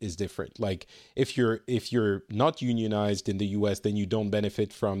what is different. Like if you're not unionized in the U.S., then you don't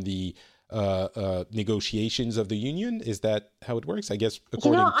benefit from the negotiations of the union. Is that how it works? I guess.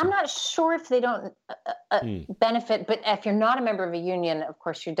 I'm not sure if they don't benefit, but if you're not a member of a union, of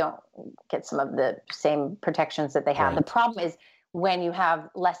course, you don't get some of the same protections that they have. Right. The problem is when you have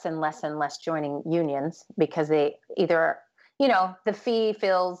less and less and less joining unions because they either, the fee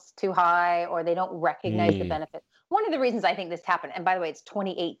feels too high or they don't recognize the benefit. One of the reasons I think this happened, and by the way, it's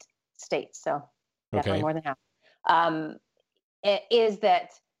 28 states, so definitely more than half, is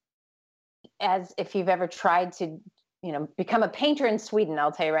that as if you've ever tried to become a painter in Sweden,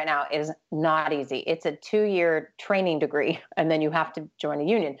 I'll tell you right now, is not easy. It's a 2-year training degree, and then you have to join a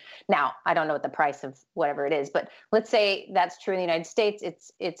union. Now, I don't know what the price of whatever it is, but let's say that's true in the United States.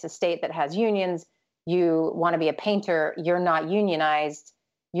 It's a state that has unions. You want to be a painter, you're not unionized,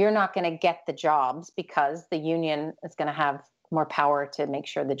 you're not going to get the jobs because the union is going to have more power to make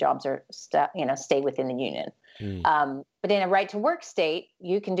sure the jobs are stay within the union. But in a right to work state,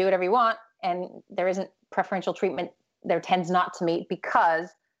 you can do whatever you want, and there isn't preferential treatment. There tends not to meet because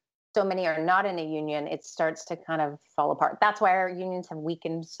so many are not in a union. It starts to kind of fall apart. That's why our unions have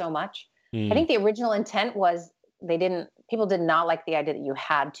weakened so much. I think the original intent was people did not like the idea that you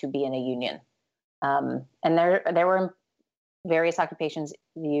had to be in a union. And there were various occupations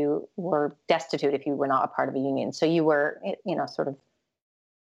you were destitute if you were not a part of a union. So you were, sort of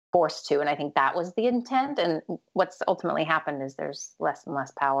forced to. And I think that was the intent. And what's ultimately happened is there's less and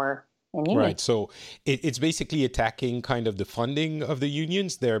less power in unions. Right. So it's basically attacking kind of the funding of the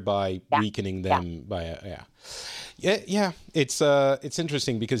unions, thereby weakening them Yeah. It's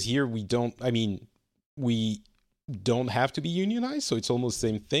interesting because here we don't have to be unionized, so it's almost the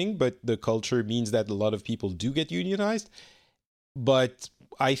same thing, but the culture means that a lot of people do get unionized. But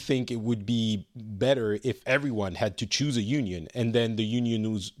I think it would be better if everyone had to choose a union, and then the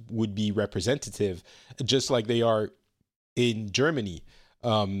unions would be representative, just like they are in Germany.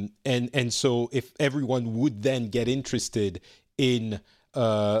 And so if everyone would then get interested in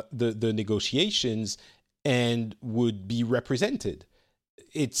the negotiations and would be represented.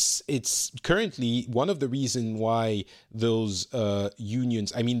 It's currently one of the reasons why those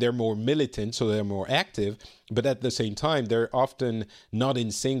unions, they're more militant, so they're more active, but at the same time, they're often not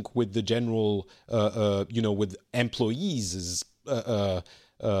in sync with the general, with employees'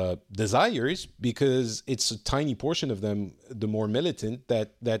 desires, because it's a tiny portion of them, the more militant,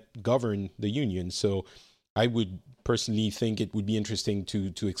 that govern the union. So I would personally think it would be interesting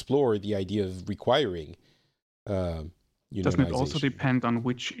to explore the idea of requiring Doesn't it also depend on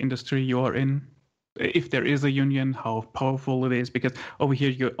which industry you are in? If there is a union, how powerful it is? Because over here,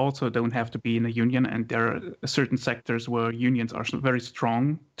 you also don't have to be in a union, and there are certain sectors where unions are very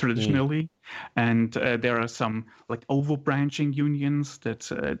strong traditionally, and there are some like overbranching unions that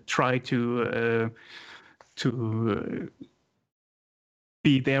try to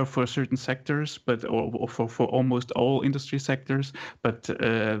be there for certain sectors, but or for almost all industry sectors. But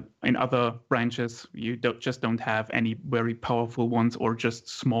in other branches, you don't have any very powerful ones, or just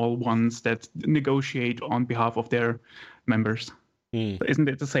small ones that negotiate on behalf of their members. Isn't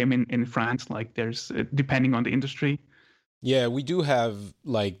it the same in France? Like there's depending on the industry. Yeah, we do have,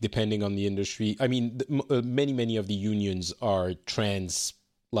 like, depending on the industry. Many of the unions are trans.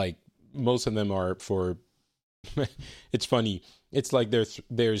 Like most of them are for. It's funny. It's like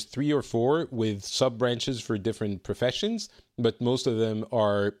there's 3 or 4 with sub branches for different professions, but most of them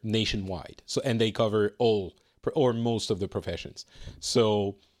are nationwide. So, and they cover all or most of the professions.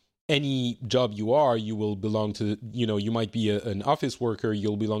 So any job you will belong to, you might be an office worker,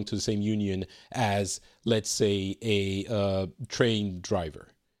 you'll belong to the same union as, let's say, a train driver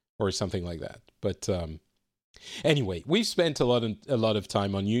or something like that. But anyway, we've spent a lot of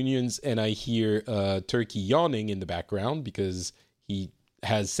time on unions, and I hear Turkey yawning in the background because he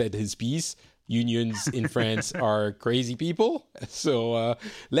has said his piece. Unions in France are crazy people. So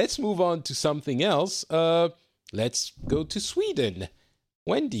let's move on to something else. Let's go to Sweden.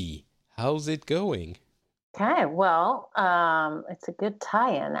 Wendy, how's it going? Okay, well, it's a good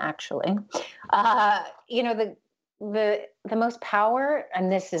tie-in, actually. The most power, and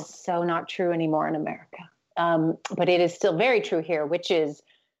this is so not true anymore in America, but it is still very true here, which is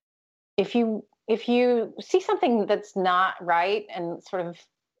if you see something that's not right and sort of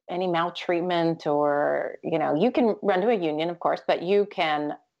any maltreatment, or, you can run to a union, of course, but you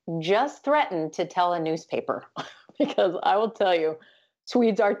can just threaten to tell a newspaper because I will tell you,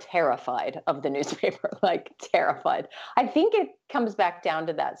 Swedes are terrified of the newspaper, like terrified. I think it comes back down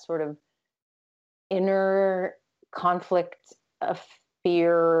to that sort of inner conflict of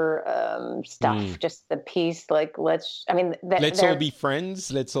fear stuff, just the peace. Like, let's all be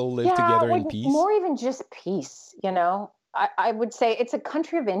friends. Let's all live together in peace. More even just peace, I would say it's a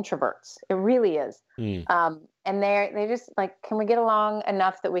country of introverts. It really is. And they just like, can we get along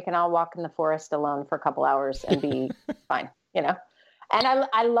enough that we can all walk in the forest alone for a couple hours and be fine, And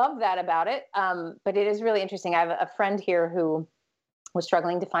I love that about it. But it is really interesting. I have a friend here who was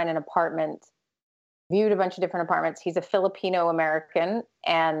struggling to find an apartment, viewed a bunch of different apartments. He's a Filipino American,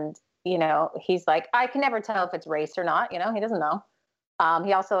 and, he's like, I can never tell if it's race or not. He doesn't know.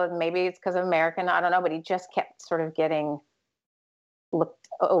 He also, maybe it's because of American, I don't know, but he just kept sort of getting looked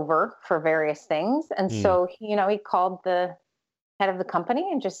over for various things. And so, he called the head of the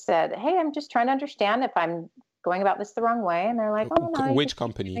company and just said, "Hey, I'm just trying to understand if I'm going about this the wrong way." And they're like, "Oh, no." Which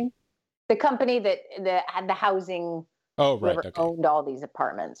company? The company that had the housing. Oh, right. Okay. Owned all these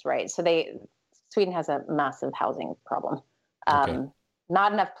apartments, right? So Sweden has a massive housing problem.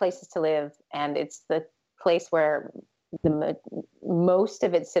 Not enough places to live, and it's the place where most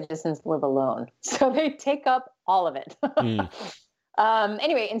of its citizens live alone. So they take up all of it.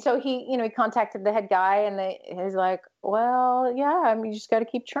 Anyway, and so he contacted the head guy, and he's like, "Well, yeah, I mean, you just got to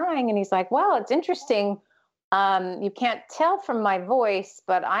keep trying." And he's like, "Well, it's interesting. You can't tell from my voice,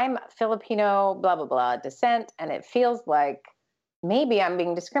 but I'm Filipino, blah, blah, blah, descent. And it feels like maybe I'm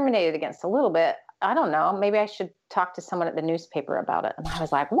being discriminated against a little bit. I don't know. Maybe I should talk to someone at the newspaper about it." And I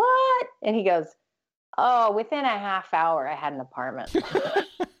was like, "What?" And he goes, "Oh, within a half hour, I had an apartment."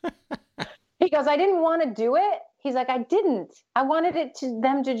 He goes, "I didn't want to do it." He's like, "I didn't. I wanted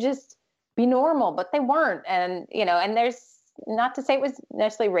them to just be normal, but they weren't." And, and there's, not to say it was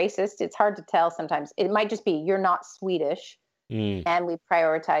necessarily racist. It's hard to tell sometimes. It might just be, you're not Swedish. And we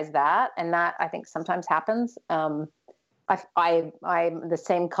prioritize that. And that, I think, sometimes happens. I'm the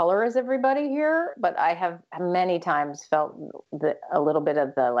same color as everybody here, but I have many times felt a little bit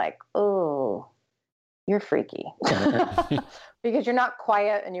of the like, "Oh, you're freaky." Because you're not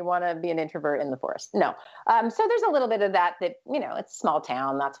quiet and you want to be an introvert in the forest. No. So there's a little bit of that, it's a small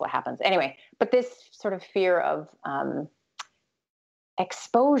town. That's what happens. Anyway, but this sort of fear of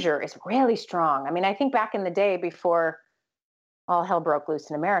exposure is really strong. I mean, I think back in the day before all hell broke loose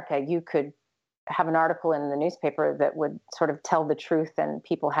in America, you could have an article in the newspaper that would sort of tell the truth, and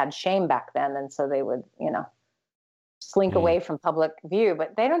people had shame back then. And so they would, slink away from public view,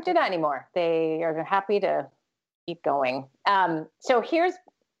 but they don't do that anymore. They are happy to keep going. So here's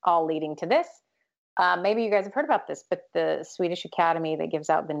all leading to this. Maybe you guys have heard about this, but the Swedish Academy that gives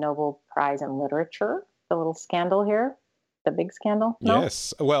out the Nobel Prize in Literature, the little scandal here, the big scandal. No?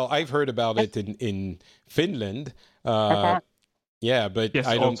 Yes. Well, I've heard about it in Finland. Okay. Yeah, but yes,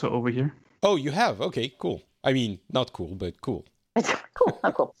 I don't. Also over here. Oh, you have? Okay, cool. I mean, not cool, but cool. Cool.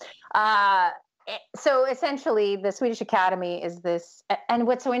 Not cool. So essentially, the Swedish Academy is this, and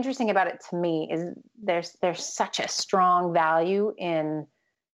what's so interesting about it to me is there's such a strong value in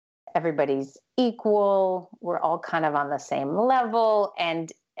everybody's equal. We're all kind of on the same level,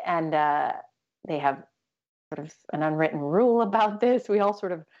 and they have sort of an unwritten rule about this. We all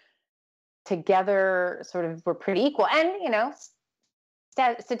sort of together we're pretty equal, and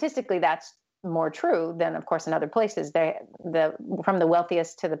statistically that's more true than, of course, in other places. From the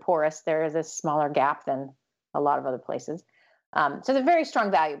wealthiest to the poorest, there is a smaller gap than a lot of other places. So they're very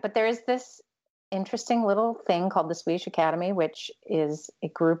strong value. But there is this interesting little thing called the Swedish Academy, which is a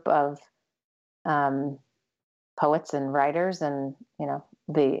group of poets and writers and,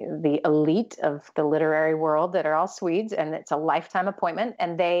 the elite of the literary world that are all Swedes, and it's a lifetime appointment.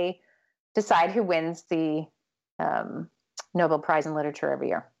 And they decide who wins the Nobel Prize in Literature every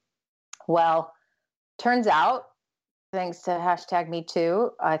year. Well, turns out, thanks to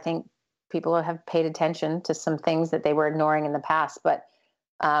 #MeToo, I think people have paid attention to some things that they were ignoring in the past. But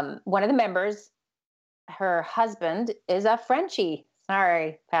one of the members, her husband, is a Frenchie.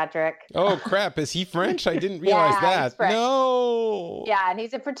 Sorry, Patrick. Oh, crap. Is he French? I didn't realize that. No. Yeah, and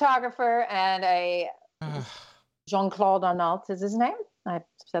he's a photographer, and Jean-Claude Arnault is his name. I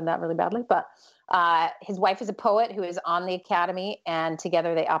said that really badly, but his wife is a poet who is on the Academy, and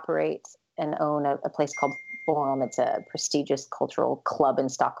together they operate and own a place called Forum. It's a prestigious cultural club in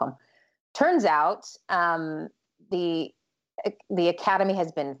Stockholm. Turns out the Academy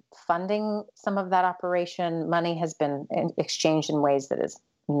has been funding some of that operation. Money has been exchanged in ways that is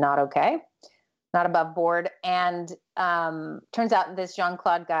not okay, not above board. And turns out this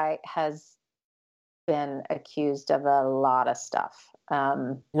Jean-Claude guy has been accused of a lot of stuff.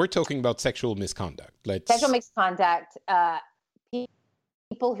 We're talking about sexual misconduct. Sexual misconduct.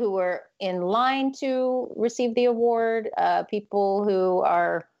 People who were in line to receive the award, people who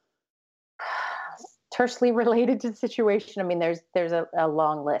are tersely related to the situation. I mean, there's a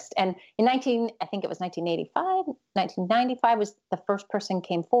long list. And in 1995 was the first person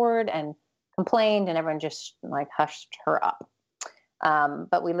came forward and complained, and everyone just hushed her up.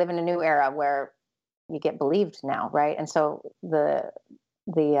 But we live in a new era where you get believed now, right? And so the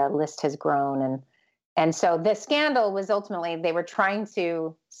list has grown, and so the scandal was ultimately they were trying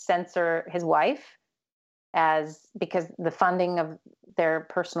to censor his wife because the funding of their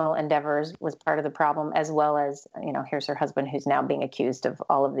personal endeavors was part of the problem, as well as, here's her husband who's now being accused of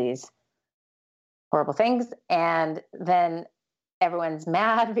all of these horrible things. And then everyone's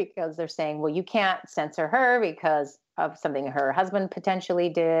mad because they're saying, well, you can't censor her because of something her husband potentially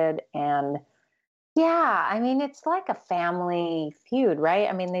did. And yeah, I mean, it's like a family feud, right?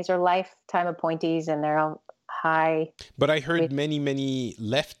 I mean, these are lifetime appointees and they're all high. But I heard many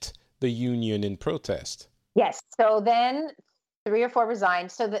left the union in protest. Yes. So then 3 or 4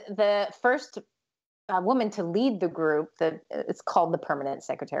 resigned. So the first woman to lead the group, it's called the permanent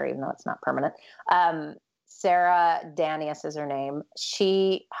secretary, even though it's not permanent. Sarah Danius is her name.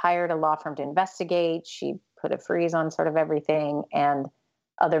 She hired a law firm to investigate. She put a freeze on sort of everything, and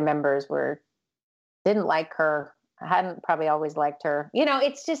other members didn't like her, hadn't probably always liked her. You know,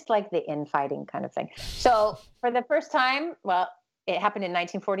 it's just like the infighting kind of thing. So for the first time, well, it happened in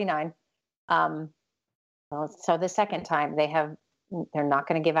 1949. So the second time they're not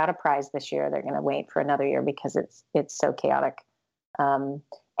going to give out a prize this year. They're going to wait for another year because it's so chaotic. And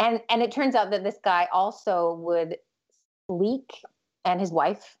it turns out that this guy also would leak, and his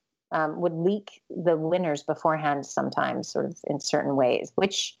wife would leak the winners beforehand sometimes, sort of in certain ways,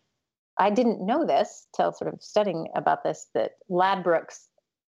 which I didn't know this till sort of studying about this, that Ladbrokes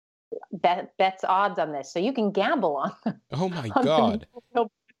bets odds on this. So you can gamble on. Oh my God.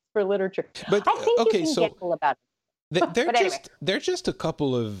 For literature. But I think okay, you can so gamble about it. They're just a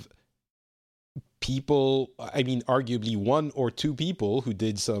couple of people, I mean, arguably 1 or 2 people who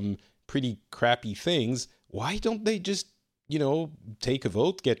did some pretty crappy things. Why don't they just, take a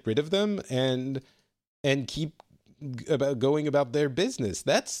vote, get rid of them, and keep going about their business?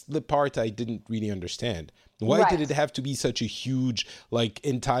 That's the part I didn't really understand. Why did it have to be such a huge,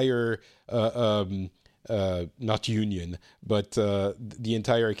 entire, not union, but the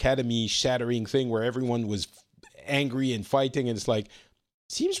entire academy shattering thing where everyone was angry and fighting, and it's like,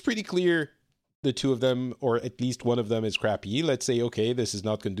 seems pretty clear the 2 of them, or at least one of them, is crappy. Let's say, okay, this is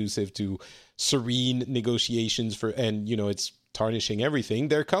not conducive to serene negotiations and it's tarnishing everything.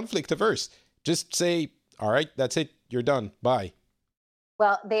 They're conflict averse. Just say, all right, that's it. You're done. Bye.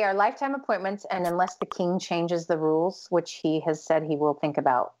 Well, they are lifetime appointments, and unless the king changes the rules, which he has said he will think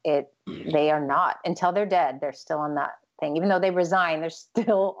about it, they are not. Until they're dead, they're still on that thing. Even though they resign, they're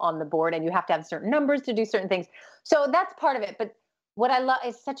still on the board, and you have to have certain numbers to do certain things. So that's part of it. But what I love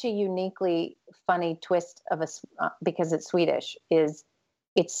is such a uniquely funny twist of because it's Swedish, is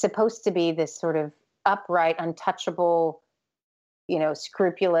it's supposed to be this sort of upright, untouchable,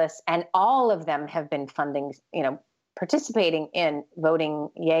 scrupulous, and all of them have been participating in voting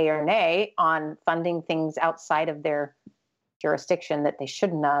yay or nay on funding things outside of their jurisdiction that they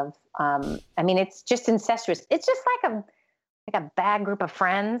shouldn't have. I mean, it's just incestuous. It's just like a bad group of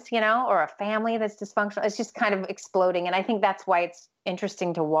friends, or a family that's dysfunctional. It's just kind of exploding. And I think that's why it's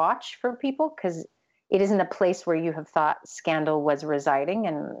interesting to watch for people, because it isn't a place where you have thought scandal was residing,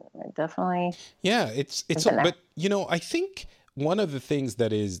 and it definitely. Yeah, it's but I think one of the things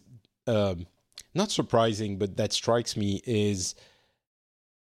that is not surprising, but that strikes me is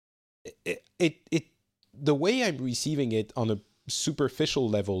it the way I'm receiving it on a superficial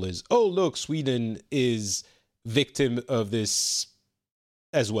level is, oh, look, Sweden is victim of this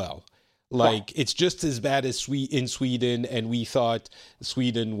as well. It's just as bad as in Sweden, and we thought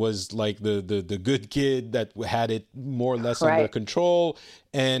Sweden was like the good kid that had it more or less under control,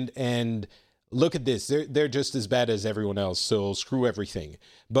 and look at this, they're just as bad as everyone else, so screw everything.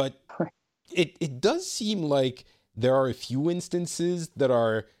 But it does seem like there are a few instances that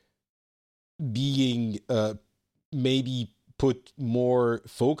are being maybe put more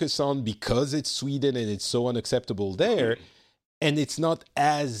focus on because it's Sweden and it's so unacceptable there, and it's not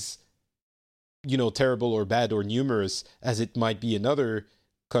as terrible or bad or numerous as it might be in other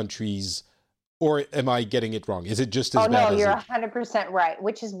countries. Or am I getting it wrong? Is it just as bad? Oh no, you're 100% right,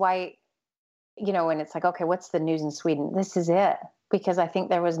 which is why and it's like, okay, what's the news in Sweden? This is it, because I think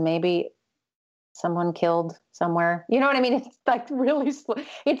there was maybe someone killed somewhere. You know what I mean? It's like really slow.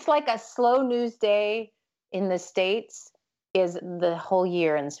 It's like a slow news day in the States is the whole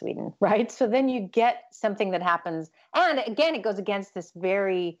year in Sweden, right? So then you get something that happens. And again, it goes against this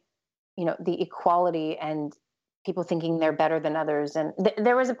very, the equality and people thinking they're better than others. And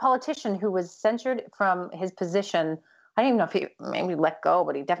there was a politician who was censured from his position. I don't even know if he maybe let go,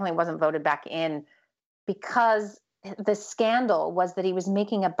 but he definitely wasn't voted back in, because the scandal was that he was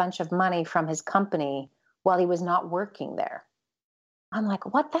making a bunch of money from his company while he was not working there. I'm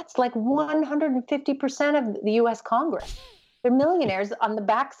like, what? That's like 150% of the U.S. Congress. They're millionaires on the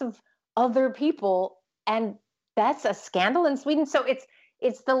backs of other people, and that's a scandal in Sweden. So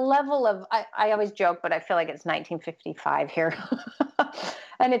it's the level of, I always joke, but I feel like it's 1955 here.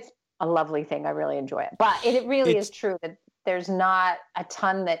 And it's a lovely thing. I really enjoy it. But it really is true that there's not a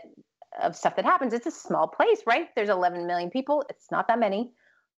ton of stuff that happens. It's a small place, right? There's 11 million people. It's not that many.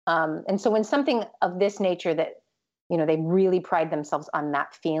 And so when something of this nature that they really pride themselves on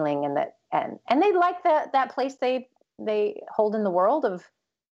that feeling, and they like that place they hold in the world of,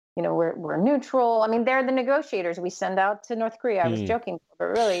 we're neutral. I mean, they're the negotiators we send out to North Korea. I was joking, but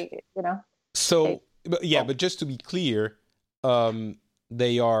really, So, but just to be clear,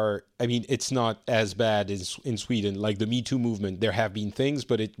 they are, I mean, it's not as bad as in Sweden. Like the Me Too movement, there have been things,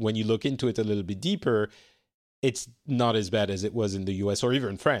 but when you look into it a little bit deeper, it's not as bad as it was in the US or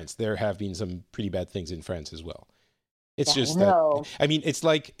even France. There have been some pretty bad things in France as well. It's just that, I mean, it's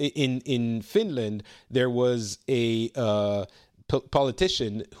like in Finland, there was a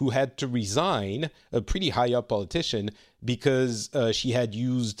politician who had to resign, a pretty high up politician, because she had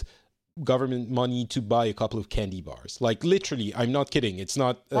used government money to buy a couple of candy bars. Like literally, I'm not kidding. It's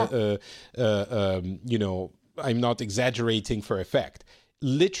not, I'm not exaggerating for effect.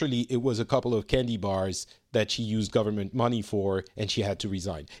 Literally, it was a couple of candy bars that she used government money for, and she had to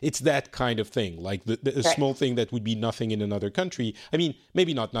resign. It's that kind of thing, like the small thing that would be nothing in another country. I mean,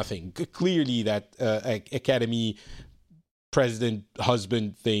 maybe not nothing. Clearly, that Academy president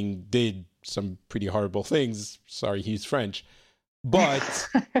husband thing did some pretty horrible things. Sorry, he's French. But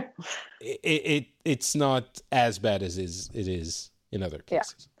it's not as bad as it is in other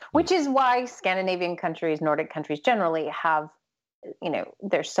cases. Yeah. Which is why Scandinavian countries, Nordic countries generally have,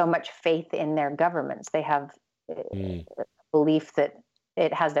 there's so much faith in their governments. They have a belief that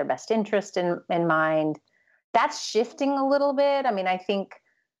it has their best interest in mind. That's shifting a little bit. I mean, I think,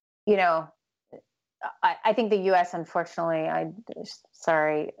 I think the U.S., unfortunately,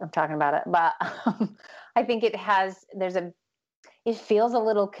 sorry, I'm talking about it, but I think it feels a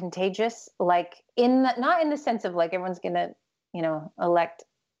little contagious, like not in the sense of like everyone's going to, elect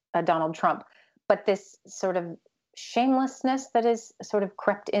Donald Trump, but this sort of shamelessness that is sort of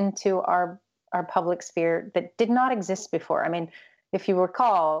crept into our public sphere that did not exist before. I mean, if you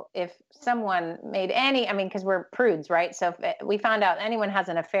recall, if someone made because we're prudes, right? So if we found out anyone has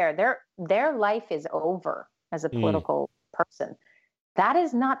an affair, their life is over as a political person. That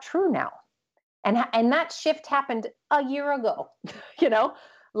is not true now. And that shift happened a year ago,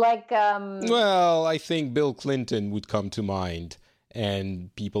 well, I think Bill Clinton would come to mind,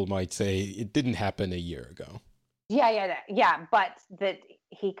 and people might say it didn't happen a year ago. Yeah. But that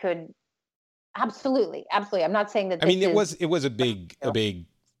he could absolutely. I'm not saying that. I mean, it was a big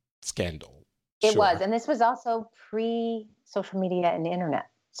scandal. It was, and this was also pre-social media and the internet.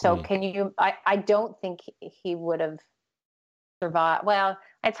 So I don't think he would have survived. Well,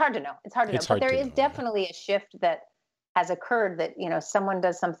 it's hard to know. But there is definitely a shift that has occurred that, someone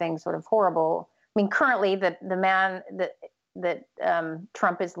does something sort of horrible. I mean, currently the man that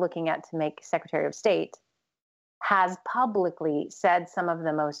Trump is looking at to make Secretary of State has publicly said some of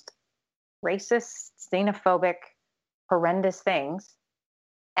the most racist, xenophobic, horrendous things.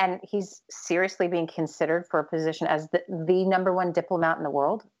 And he's seriously being considered for a position as the number one diplomat in the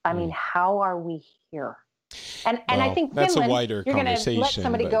world. I mean, how are we here? And I think that's Finland, a wider you're going to let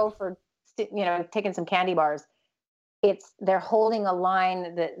somebody go for, taking some candy bars. They're holding a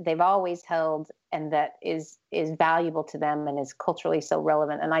line that they've always held and that is valuable to them and is culturally so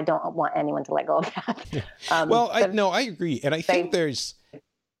relevant. And I don't want anyone to let go of that. I agree. And I think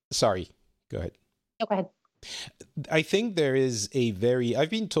sorry, go ahead. No, go ahead. I think there is I've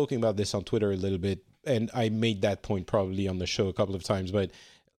been talking about this on Twitter a little bit, and I made that point probably on the show a couple of times, but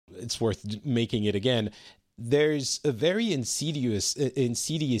it's worth making it again. There's a very insidious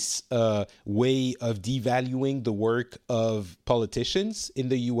way of devaluing the work of politicians in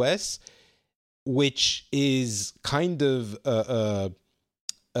the U.S., which is kind of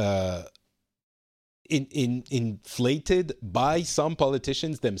inflated by some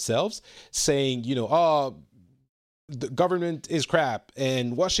politicians themselves, saying, the government is crap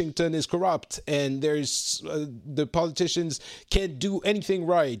and Washington is corrupt and there's the politicians can't do anything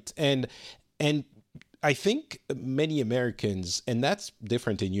right. And I think many Americans, and that's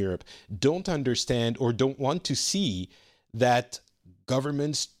different in Europe, don't understand or don't want to see that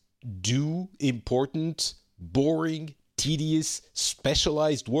governments do important, boring, tedious,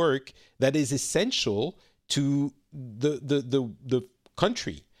 specialized work that is essential to the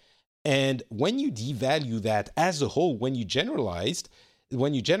country. And when you devalue that as a whole, when you generalize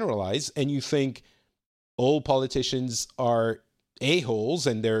and you think all politicians are a-holes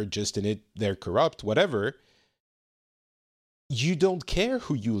and they're just in it, they're corrupt, whatever, you don't care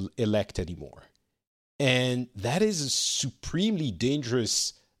who you elect anymore. And that is a supremely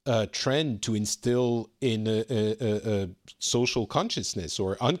dangerous trend to instill in a social consciousness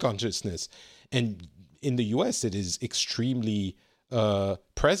or unconsciousness. And in the US, it is extremely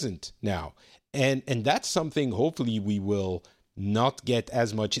present now. And that's something hopefully we will not get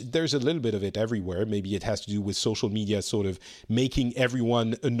as much. There's a little bit of it everywhere. Maybe it has to do with social media sort of making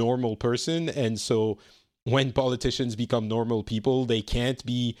everyone a normal person. And so when politicians become normal people, they can't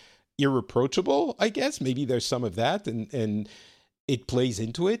be irreproachable, I guess. Maybe there's some of that, and it plays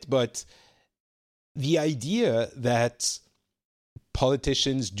into it. But the idea that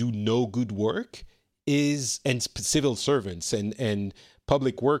politicians do no good work and civil servants and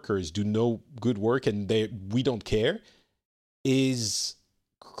public workers do no good work and we don't care is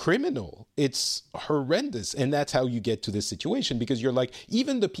criminal. It's horrendous. And that's how you get to this situation, because you're like,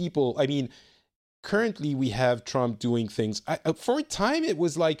 even the people, I mean, currently we have Trump doing things. For a time, it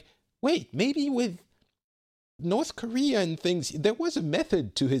was like, wait, maybe with North Korea and things, there was a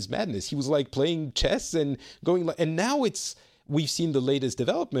method to his madness. He was like playing chess and going, and now we've seen the latest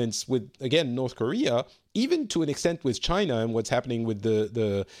developments with, again, North Korea, even to an extent with China and what's happening with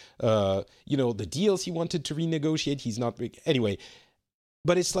the deals he wanted to renegotiate. He's not, anyway.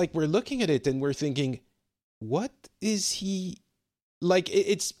 But it's like we're looking at it and we're thinking, what is he like?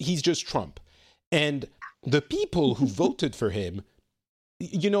 He's just Trump. And the people who voted for him,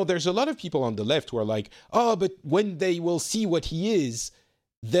 there's a lot of people on the left who are like, oh, but when they will see what he is,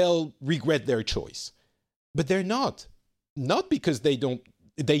 they'll regret their choice. But they're not. Not because they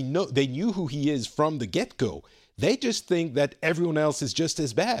knew who he is from the get-go. They just think that everyone else is just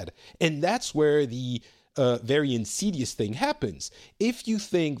as bad. And that's where the very insidious thing happens. If you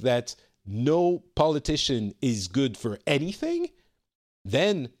think that no politician is good for anything,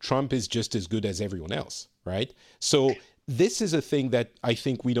 then Trump is just as good as everyone else, right? So this is a thing that I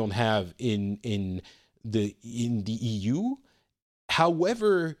think we don't have in the EU.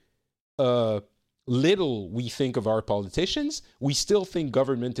 However little we think of our politicians, we still think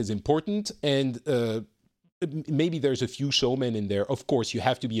government is important, and maybe there's a few showmen in there. Of course, you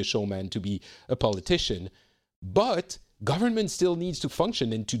have to be a showman to be a politician, but government still needs to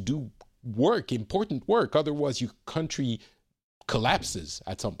function and to do work, important work. Otherwise, your country collapses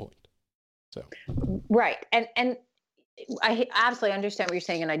at some point. So right, and I absolutely understand what you're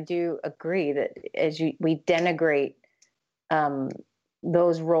saying, and I do agree that we denigrate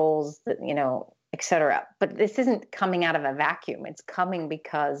those roles that et cetera. But this isn't coming out of a vacuum. It's coming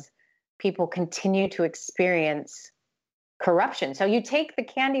because people continue to experience corruption. So you take the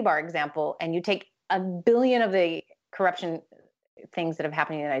candy bar example and you take 1 billion of the corruption things that have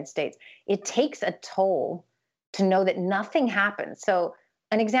happened in the United States. It takes a toll to know that nothing happens. So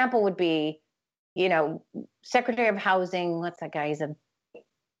an example would be, Secretary of Housing, what's that guy? He's a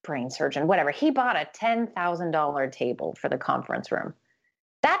brain surgeon, whatever. He bought a $10,000 table for the conference room.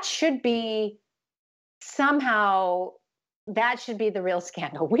 That should be the real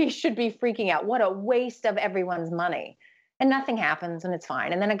scandal. We should be freaking out. What a waste of everyone's money. And nothing happens and it's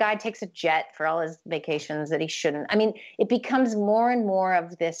fine. And then a guy takes a jet for all his vacations that he shouldn't. I mean, it becomes more and more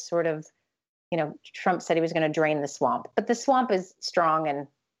of this sort of, Trump said he was going to drain the swamp, but the swamp is strong and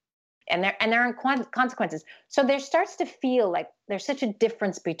there are consequences. So there starts to feel like there's such a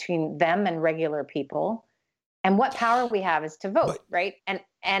difference between them and regular people. And what power we have is to vote, right?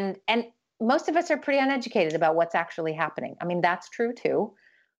 And most of us are pretty uneducated about what's actually happening. I mean, that's true too.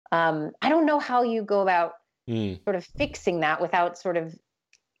 I don't know how you go about sort of fixing that without sort of,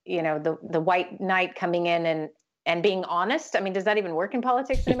 the white knight coming in and being honest. I mean, does that even work in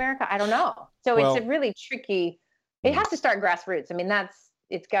politics in America? I don't know. So it's a really tricky. It has to start grassroots. I mean,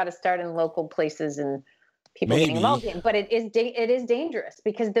 it's got to start in local places and people getting involved in. But it is dangerous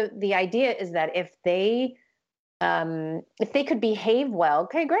because the idea is that if they could behave well,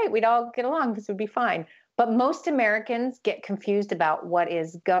 okay, great, we'd all get along, this would be fine. But most Americans get confused about what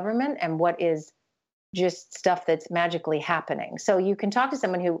is government and what is just stuff that's magically happening. So you can talk to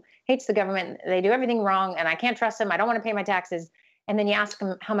someone who hates the government, they do everything wrong, and I can't trust them, I don't want to pay my taxes. And then you ask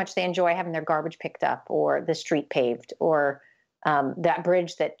them how much they enjoy having their garbage picked up or the street paved or that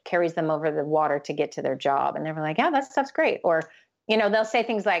bridge that carries them over the water to get to their job. And they're like, yeah, that stuff's great. Or, they'll say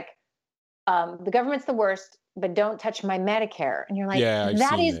things like, the government's the worst, but don't touch my Medicare. And you're like,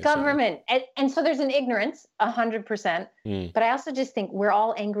 that is government. And so there's an ignorance, 100%. But I also just think we're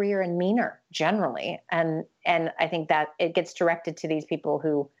all angrier and meaner generally. And I think that it gets directed to these people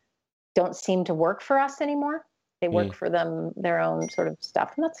who don't seem to work for us anymore. They work for their own sort of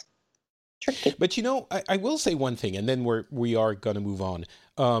stuff. And that's tricky. But, I will say one thing, and then we are going to move on.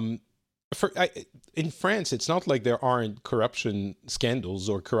 In France, it's not like there aren't corruption scandals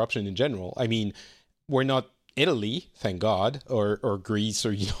or corruption in general. I mean, we're not Italy, thank God, or Greece,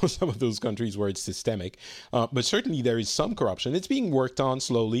 or some of those countries where it's systemic. But certainly there is some corruption. It's being worked on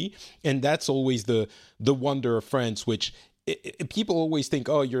slowly, and that's always the wonder of France, which people always think,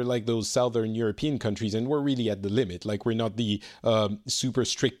 oh, you're like those Southern European countries, and we're really at the limit. Like, we're not the super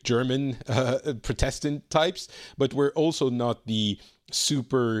strict German Protestant types, but we're also not the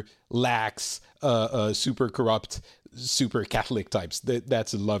super lax, super corrupt, super Catholic types.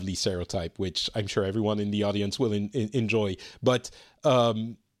 That's a lovely stereotype, which I'm sure everyone in the audience will enjoy. But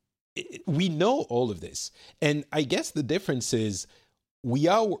we know all of this. And I guess the difference is we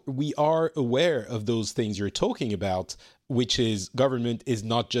are aware of those things you're talking about, which is government is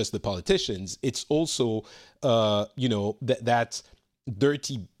not just the politicians. It's also, that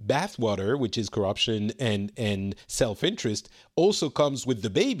dirty bathwater, which is corruption and self-interest, also comes with the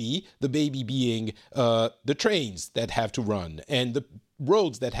baby being the trains that have to run and the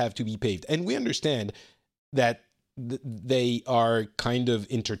roads that have to be paved. And we understand that they are kind of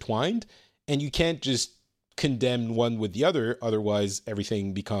intertwined, and you can't just condemn one with the other, otherwise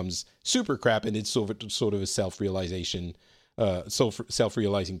everything becomes super crap, and it's sort of a self-realizing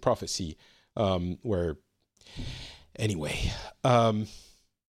prophecy, where anyway,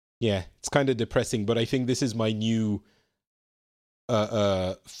 it's kind of depressing, but I think this is my new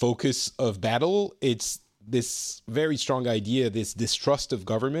focus of battle. It's this very strong idea, this distrust of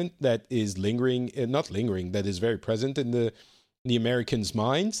government that is that is very present in the Americans'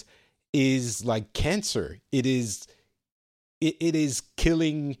 minds, is like cancer. It is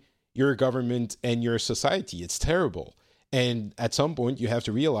killing your government and your society. It's terrible. And at some point you have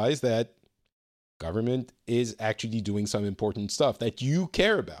to realize that government is actually doing some important stuff that you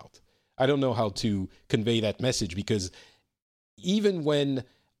care about. I don't know how to convey that message, because even when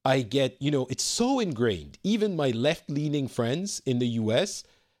I get, it's so ingrained, even my left-leaning friends in the US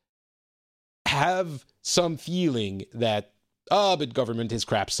have some feeling that, but government is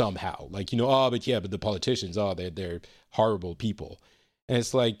crap somehow. Like, but the politicians, they're horrible people. And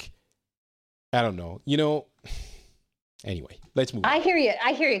it's like, I don't know, anyway, let's move on. I hear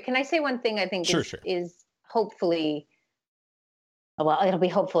you. Can I say one thing I think is hopefully, well, it'll be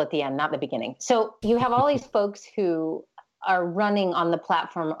hopeful at the end, not the beginning. So you have all these folks who are running on the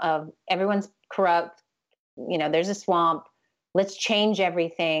platform of everyone's corrupt, there's a swamp, let's change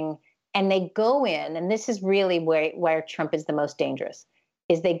everything. And they go in, and this is really where Trump is the most dangerous,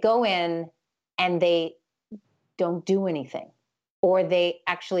 is they go in and they don't do anything, or they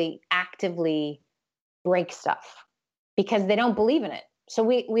actually actively break stuff because they don't believe in it. So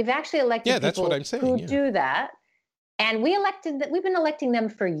we've actually elected that's people what I'm saying, who do that. And we've been electing them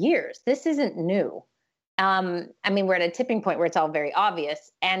for years. This isn't new. We're at a tipping point where it's all very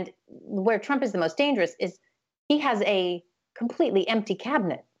obvious. And where Trump is the most dangerous is he has a completely empty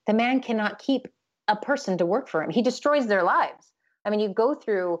cabinet. The man cannot keep a person to work for him. He destroys their lives. You go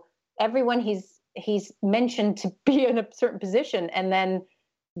through everyone he's mentioned to be in a certain position, and then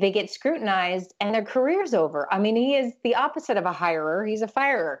they get scrutinized and their career's over. He is the opposite of a hirer. He's a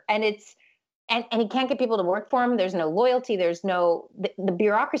firer. And he can't get people to work for him. There's no loyalty. There's no, the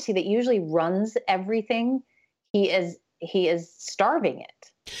bureaucracy that usually runs everything. He is starving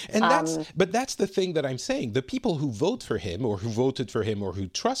it. And that's the thing that I'm saying. The people who vote for him, or who voted for him, or who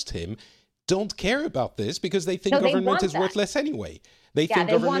trust him, don't care about this because they think government is worthless anyway. They think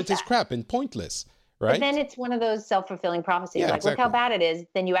government is crap and pointless, right? But then it's one of those self-fulfilling prophecies. Look how bad it is.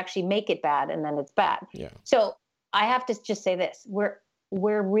 Then you actually make it bad, and then it's bad. Yeah. So I have to just say this: we're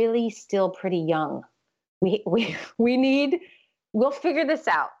really still pretty young. We'll figure this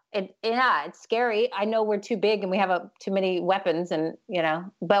out. It's scary. I know we're too big and we have too many weapons, and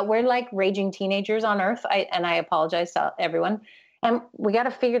but we're like raging teenagers on Earth. I apologize to everyone, and we got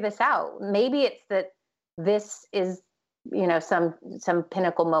to figure this out. Maybe it's that this is some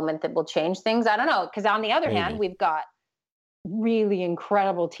pinnacle moment that will change things. I don't know, because on the other hand, we've got really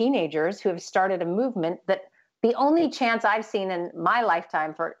incredible teenagers who have started a movement that the only chance I've seen in my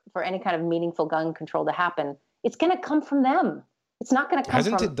lifetime for any kind of meaningful gun control to happen, it's going to come from them. It's not going to come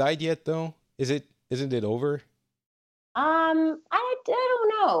Hasn't it died yet, though? Isn't it over? I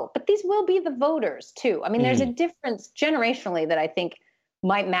don't know. But these will be the voters, too. There's a difference generationally that I think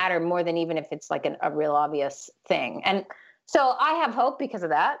might matter more than even if it's like a real obvious thing. And so I have hope because of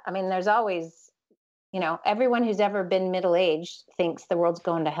that. There's always, everyone who's ever been middle-aged thinks the world's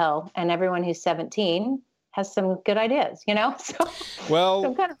going to hell. And everyone who's 17 has some good ideas, So, so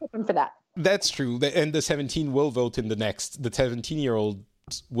I'm kind of hoping for that. That's true. And the 17-year-old will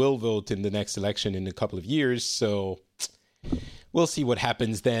vote in the next election in a couple of years. So we'll see what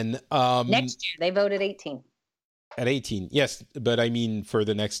happens then. Next year, they vote at 18. At 18, yes. But for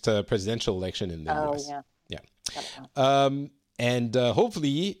the next presidential election in the U.S. Yeah. And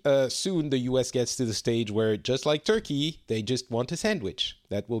hopefully soon the U.S. gets to the stage where, just like Turkey, they just want a sandwich.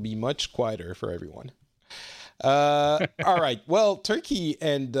 That will be much quieter for everyone. All right. Well, Turkey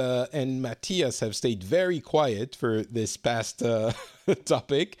and Matthias have stayed very quiet for this past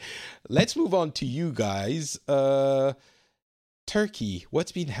topic. Let's move on to you guys. Turkey,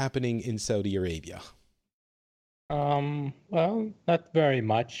 what's been happening in Saudi Arabia? Well, not very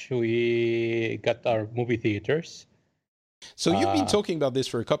much. We got our movie theaters. So you've been talking about this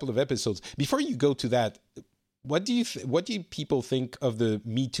for a couple of episodes. Before you go to that, what do people think of the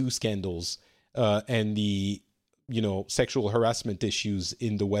Me Too scandals and the sexual harassment issues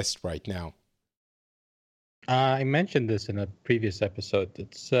in the West right now? I mentioned this in a previous episode.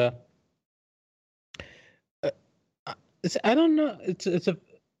 It's I don't know.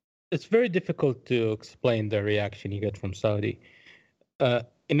 It's very difficult to explain the reaction you get from Saudi.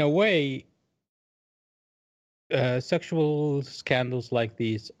 In a way, sexual scandals like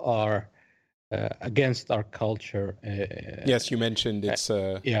these are against our culture. Yes, you mentioned it's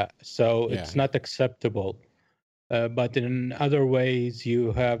it's not acceptable. But in other ways,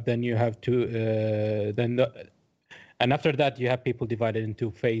 and after that, you have people divided into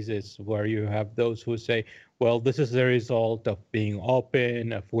phases where you have those who say, well, this is the result of being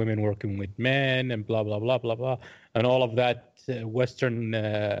open, of women working with men, and blah, blah, blah, blah, blah. And all of that Western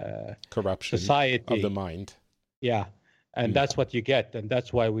corruption society of the mind. Yeah. And that's what you get. And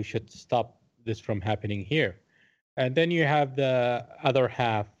that's why we should stop this from happening here. And then you have the other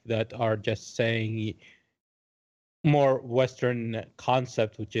half that are just saying more Western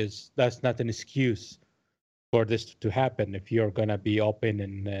concept, which is that's not an excuse for this to happen. If you're going to be open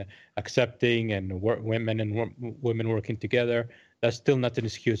and accepting and women working together, that's still not an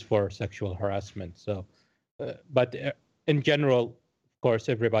excuse for sexual harassment. So, but in general, of course,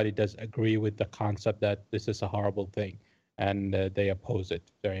 everybody does agree with the concept that this is a horrible thing, and they oppose it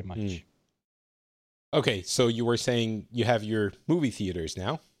very much. Okay, so you were saying you have your movie theaters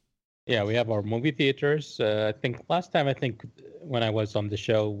now? Yeah, we have our movie theaters. I think last time, when I was on the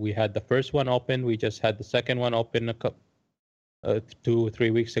show, we had the first one open. We just had the second one open 2 or 3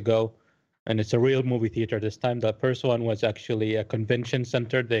 weeks ago. And it's a real movie theater this time. The first one was actually a convention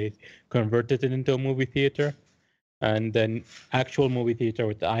center. They converted it into a movie theater. And then actual movie theater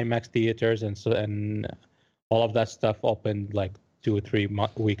with the IMAX theaters and all of that stuff opened like 2 or 3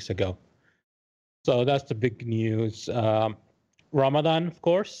 weeks ago. So that's the big news. Ramadan, of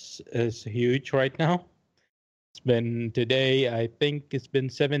course, is huge right now. It's been today, I think it's been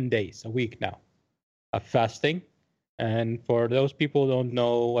 7 days, a week now, of fasting. And for those people who don't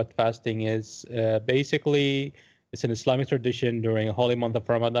know what fasting is, basically, it's an Islamic tradition during a holy month of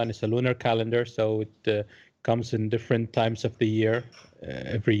Ramadan. It's a lunar calendar, so it comes in different times of the year,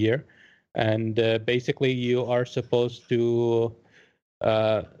 every year. And basically, you are supposed to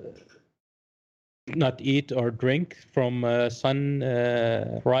not eat or drink from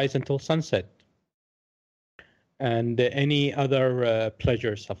sunrise until sunset. And any other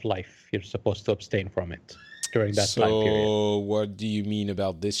pleasures of life, you're supposed to abstain from it during that time period. So what do you mean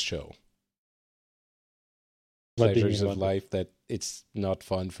about this show? Pleasures of life, that it's not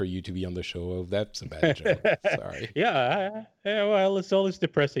fun for you to be on the show? Oh, that's a bad joke. Sorry. Yeah, well, it's always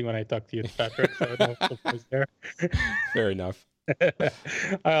depressing when I talk to you, Patrick. So no surprise there. Fair enough.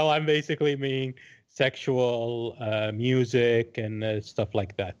 Well, I'm basically meaning sexual music and stuff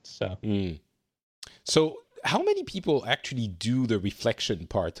like that. So how many people actually do the reflection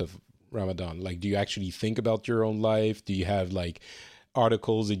part of Ramadan? Like, do you actually think about your own life? Do you have like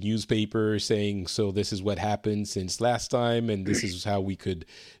articles in newspapers saying, so this is what happened since last time and this is how we could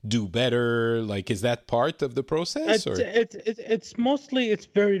do better? Like, is that part of the process? It's mostly, it's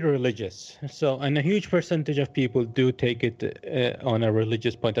very religious. So, and a huge percentage of people do take it on a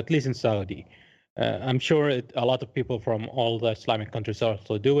religious point, at least in Saudi. I'm sure a lot of people from all the Islamic countries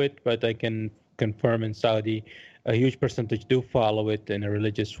also do it, but I can confirm in Saudi, a huge percentage do follow it in a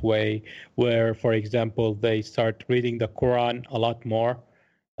religious way, where, for example, they start reading the Quran a lot more.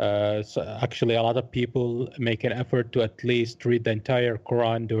 So actually, a lot of people make an effort to at least read the entire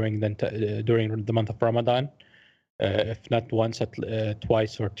Quran during the month of Ramadan, if not once,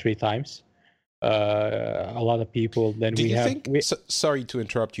 twice or 3 times. A lot of people. Then sorry to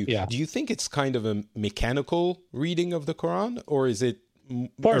interrupt you. Yeah. Do you think it's kind of a mechanical reading of the Quran, or is it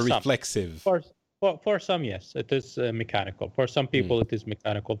reflexive? For some, yes, it is mechanical. For some people, it is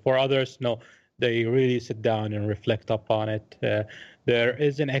mechanical. For others, no. They really sit down and reflect upon it. There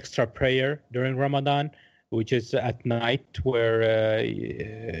is an extra prayer during Ramadan, which is at night, where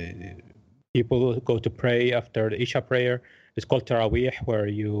people go to pray after the Isha prayer. It's called Taraweeh, where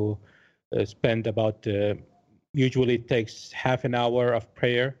you spend about, usually it takes half an hour of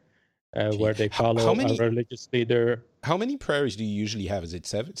prayer, where they follow a religious leader. How many prayers do you usually have? Is it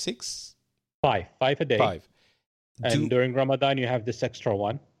 7, 6? 5 a day. 5. And during Ramadan, you have this extra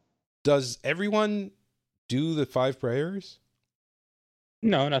one. Does everyone do the 5 prayers?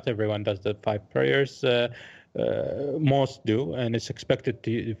 No, not everyone does the 5 prayers. Most do, and it's expected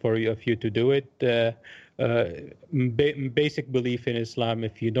for you to do it. Basic belief in Islam: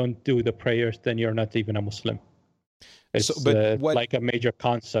 if you don't do the prayers, then you're not even a Muslim. It's like a major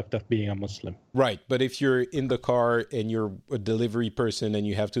concept of being a Muslim. Right, but if you're in the car and you're a delivery person and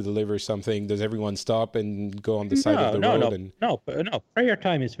you have to deliver something, does everyone stop and go on the side of the road? No. Prayer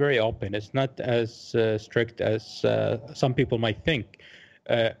time is very open. It's not as strict as some people might think.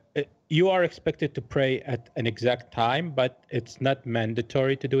 You are expected to pray at an exact time, but it's not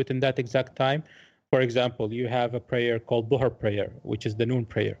mandatory to do it in that exact time. For example, you have a prayer called Dhuhr prayer, which is the noon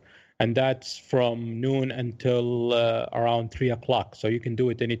prayer. And that's from noon until around 3 o'clock. So you can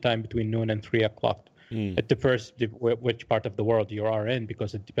do it anytime between noon and 3 o'clock. It differs which part of the world you are in,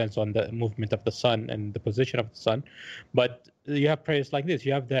 because it depends on the movement of the sun and the position of the sun. But you have prayers like this.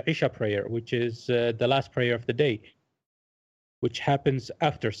 You have the Isha prayer, which is the last prayer of the day, which happens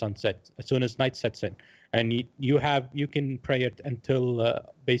after sunset, as soon as night sets in. And you can pray it until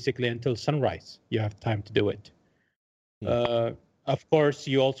basically until sunrise. You have time to do it. Of course,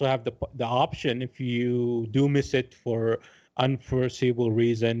 you also have the option, if you do miss it for unforeseeable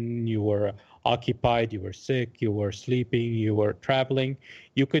reason, you were occupied, you were sick, you were sleeping, you were traveling,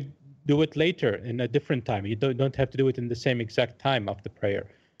 you could do it later in a different time. You don't have to do it in the same exact time of the prayer.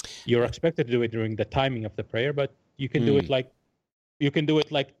 You're expected to do it during the timing of the prayer, but you can do it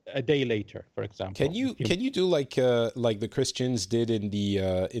like a day later, for example. Can you do like the Christians did in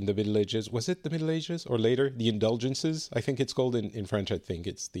the Middle Ages? Was it the Middle Ages or later? The indulgences, I think it's called in French. I think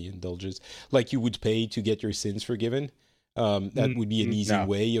it's the indulgence. Like you would pay to get your sins forgiven. That would be an easy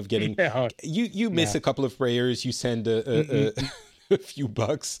way of getting. You miss a couple of prayers. You send a few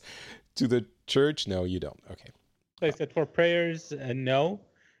bucks to the church. No, you don't. Okay. I said for prayers, no,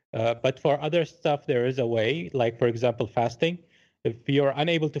 but for other stuff there is a way. Like for example, fasting. If you're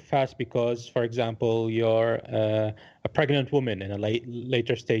unable to fast because, for example, you're a pregnant woman in a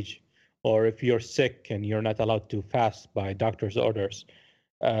later stage, or if you're sick and you're not allowed to fast by doctor's orders,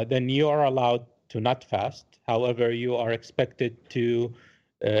 then you are allowed to not fast. However, you are expected to,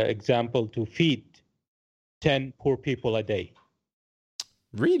 to feed 10 poor people a day.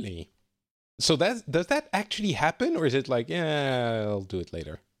 Really? So does that actually happen, or is it like, I'll do it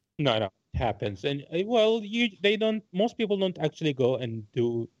later? No. Happens. And most people don't actually go and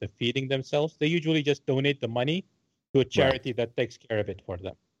do the feeding themselves. They usually just donate the money to a charity that takes care of it for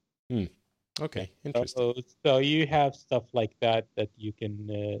them. Okay, interesting. So you have stuff like that you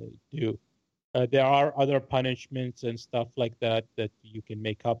can do. There are other punishments and stuff like that you can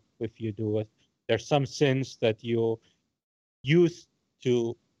make up if you do it. There's some sins that you use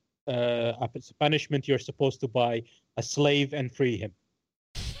to as a punishment. You're supposed to buy a slave and free him.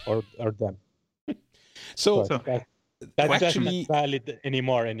 Or them. So that's actually not valid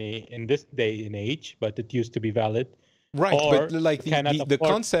anymore in this day and age, but it used to be valid. Right, but like the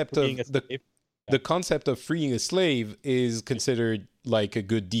concept of the concept of freeing a slave is considered like a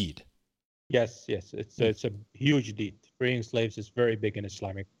good deed. Yes, it's a huge deed. Freeing slaves is very big in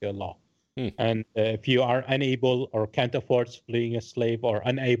Islamic law. And if you are unable or can't afford fleeing a slave, or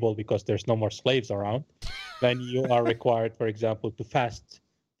unable because there's no more slaves around, then you are required, for example, to fast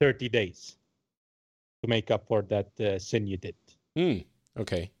 30 days to make up for that sin you did.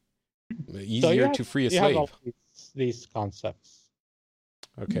 Okay. Easier to free a slave. Have all these concepts.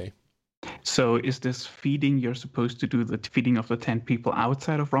 Okay. So is this feeding, you're supposed to do the feeding of the 10 people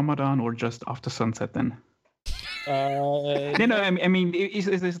outside of Ramadan or just after sunset then? I mean, is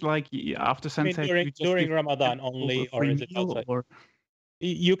this like after sunset? During Ramadan only, or is it outside?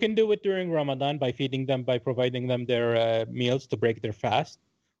 You can do it during Ramadan by feeding them, by providing them their meals to break their fast.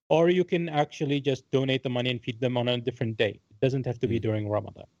 Or you can actually just donate the money and feed them on a different day. It doesn't have to be during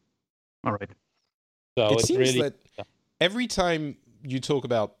Ramadan. All right. So it seems that every time you talk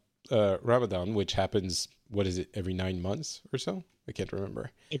about Ramadan, which happens, what is it, every 9 months or so? I can't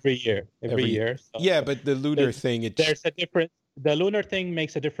remember. Every year. So but the lunar thing... There's a difference. The lunar thing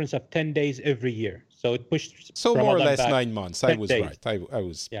makes a difference of 10 days every year. So it pushed So Ramadan more or less back 9 months. I was days. right. I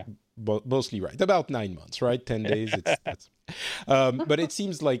was mostly right. About 9 months, right? 10 days. But it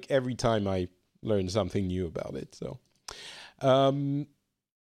seems like every time I learn something new about it. So, all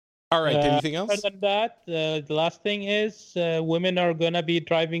right. Anything else? Other than that, the last thing is women are going to be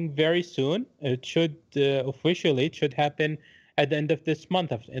driving very soon. It should officially happen at the end of this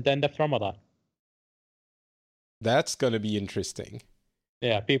month, at the end of Ramadan. That's going to be interesting.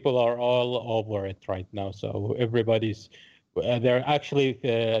 Yeah, people are all over it right now. So everybody's There actually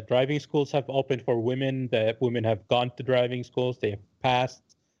driving schools have opened for women. The women have gone to driving schools. They have passed.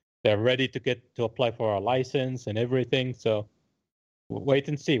 They're ready to apply for a license and everything. So wait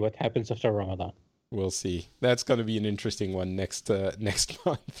and see what happens after Ramadan. We'll see. That's going to be an interesting one next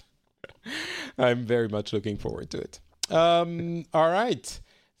month. I'm very much looking forward to it. All right.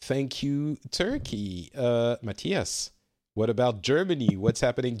 Thank you, Turkey. Matthias, what about Germany? What's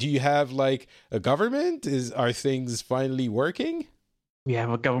happening? Do you have like a government? Are things finally working? We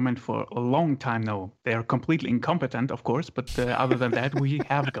have a government for a long time now. They are completely incompetent, of course, but other than that, we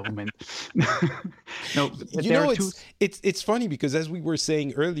have a government. No, it's funny because as we were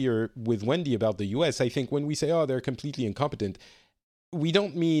saying earlier with Wendy about the US, I think when we say, oh, they're completely incompetent, we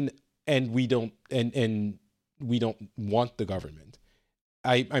don't mean we don't want the government.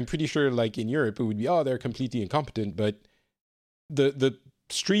 I'm pretty sure like in Europe, it would be, oh, they're completely incompetent, but the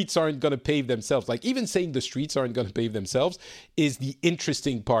streets aren't going to pave themselves. Like even saying the streets aren't going to pave themselves is the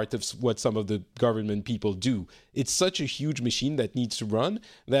interesting part of what some of the government people do. It's such a huge machine that needs to run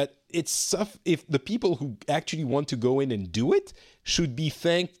that if the people who actually want to go in and do it should be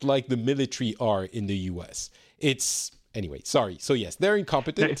thanked like the military are in the US. Anyway, sorry. So yes, they're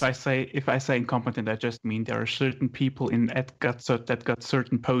incompetent. If I say incompetent, I just mean there are certain people that got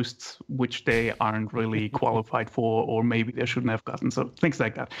certain posts which they aren't really qualified for, or maybe they shouldn't have gotten. So things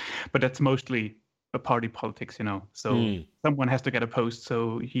like that. But that's mostly a party politics, So someone has to get a post,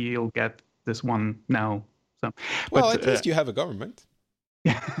 so he'll get this one now. So, well, at least you have a government.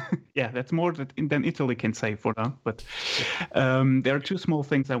 Yeah, that's more than Italy can say for now. But there are two small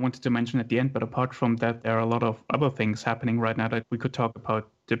things I wanted to mention at the end. But apart from that, there are a lot of other things happening right now that we could talk about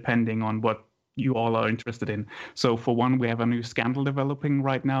depending on what you all are interested in. So for one, we have a new scandal developing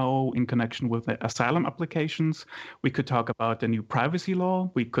right now in connection with asylum applications. We could talk about the new privacy law.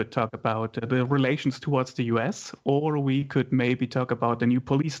 We could talk about the relations towards the US, or we could maybe talk about the new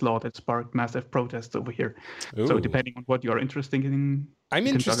police law that sparked massive protests over here. Ooh. So depending on what you're interested in. I'm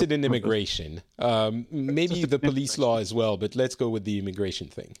interested in immigration. Maybe the police law as well, but let's go with the immigration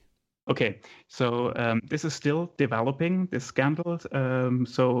thing. Okay, so this is still developing, this scandal.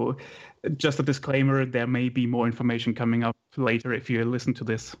 So just a disclaimer, there may be more information coming up later if you listen to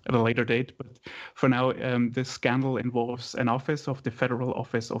this at a later date. But for now, this scandal involves an office of the Federal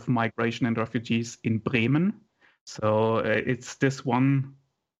Office of Migration and Refugees in Bremen. So it's this one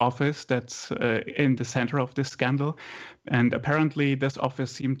office that's in the center of this scandal. And apparently this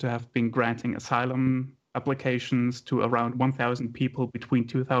office seemed to have been granting asylum applications to around 1,000 people between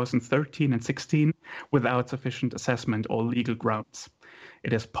 2013 and 16 without sufficient assessment or legal grounds.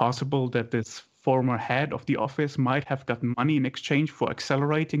 It is possible that this former head of the office might have gotten money in exchange for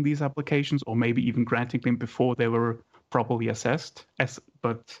accelerating these applications, or maybe even granting them before they were properly assessed.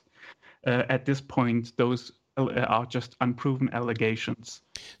 But at this point, those are just unproven allegations.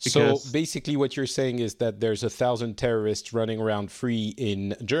 So basically what you're saying is that there's 1,000 terrorists running around free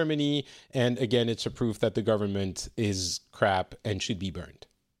in Germany, and again, it's a proof that the government is crap and should be burned,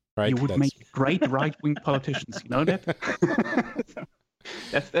 right? You would make great right-wing politicians, you know that?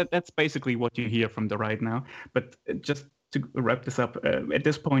 That's basically what you hear from the right now. But just to wrap this up, at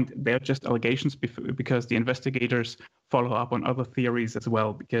this point, they're just allegations because the investigators follow up on other theories as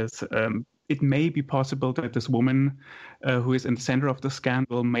well, because it may be possible that this woman who is in the center of the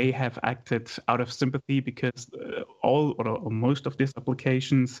scandal may have acted out of sympathy, because all or most of these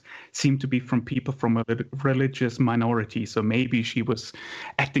applications seem to be from people from a religious minority. So maybe she was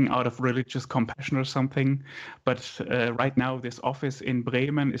acting out of religious compassion or something. But right now, this office in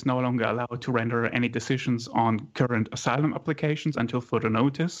Bremen is no longer allowed to render any decisions on current asylum applications until further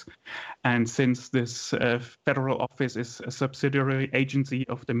notice. And since this federal office is a subsidiary agency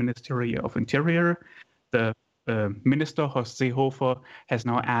of the Ministry of Interior, the Minister Horst Seehofer has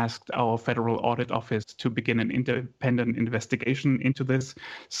now asked our Federal Audit Office to begin an independent investigation into this.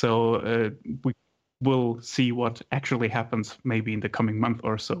 So we will see what actually happens maybe in the coming month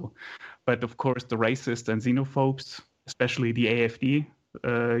or so. But of course, the racists and xenophobes, especially the AfD,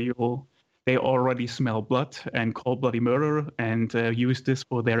 they already smell blood and call bloody murder and use this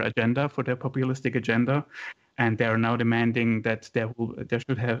for their agenda, for their populistic agenda. And they're now demanding that there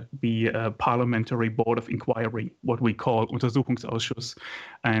should be a parliamentary board of inquiry, what we call Untersuchungsausschuss.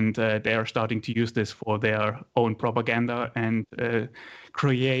 And they are starting to use this for their own propaganda and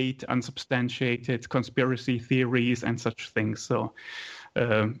create unsubstantiated conspiracy theories and such things. So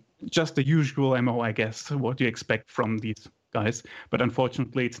just the usual MO, I guess, what you expect from these guys. But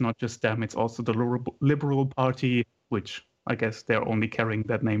unfortunately, it's not just them. It's also the Liberal Party, which I guess they're only carrying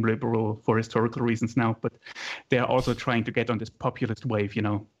that name liberal for historical reasons now, but they're also trying to get on this populist wave, you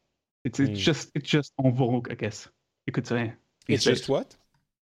know. It's just en vogue, I guess you could say. It's just what?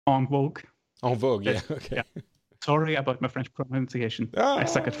 En vogue. En vogue, yeah. Okay. Yeah. Sorry about my French pronunciation. I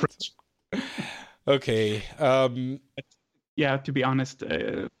suck at French. Okay. Yeah, to be honest,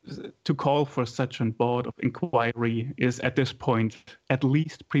 to call for such a board of inquiry is at this point at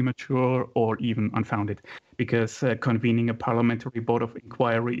least premature or even unfounded, because convening a parliamentary board of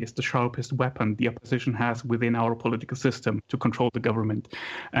inquiry is the sharpest weapon the opposition has within our political system to control the government.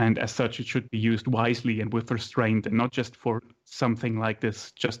 And as such, it should be used wisely and with restraint, and not just for something like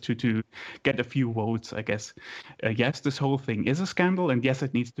this, just to get a few votes, I guess. Yes, this whole thing is a scandal, and yes,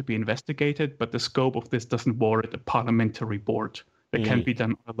 it needs to be investigated, but the scope of this doesn't warrant a parliamentary board. That can be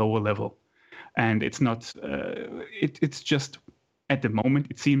done on a lower level. And it's not, it's just, at the moment,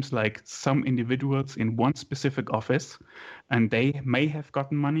 it seems like some individuals in one specific office, and they may have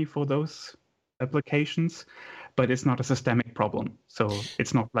gotten money for those applications, but it's not a systemic problem. So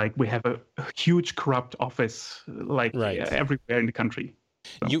it's not like we have a huge corrupt office like everywhere in the country.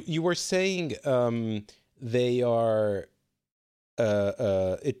 So. You were saying they are,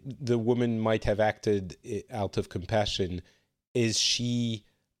 the woman might have acted out of compassion. Is she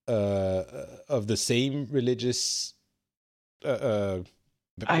of the same religious?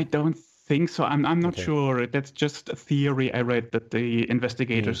 I don't think so. I'm not sure. That's just a theory I read that the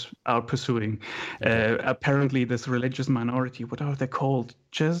investigators are pursuing. Apparently, this religious minority, what are they called?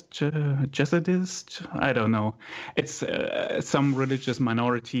 Jesuitists? I don't know. It's some religious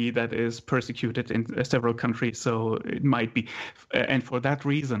minority that is persecuted in several countries, so it might be. And for that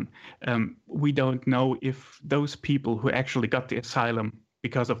reason, we don't know if those people who actually got the asylum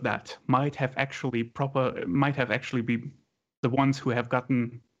because of that might have actually been the ones who have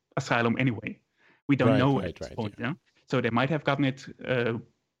gotten asylum anyway. We don't know at this point. Yeah? So they might have gotten it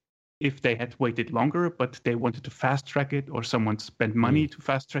if they had waited longer, but they wanted to fast track it, or someone spent money to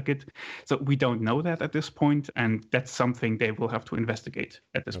fast track it. So we don't know that at this point, and that's something they will have to investigate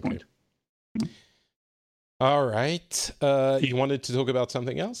at this point. All right. You wanted to talk about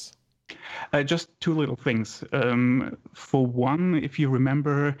something else? Just two little things. For one, if you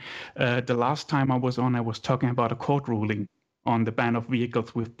remember, the last time I was talking about a court ruling on the ban of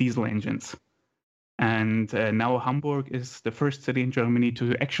vehicles with diesel engines. And now Hamburg is the first city in Germany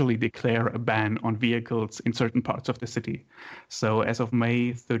to actually declare a ban on vehicles in certain parts of the city. So as of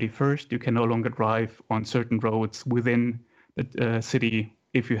May 31st, you can no longer drive on certain roads within the city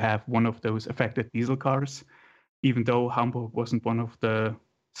if you have one of those affected diesel cars, even though Hamburg wasn't one of the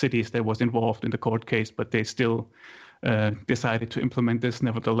cities that was involved in the court case, but they still decided to implement this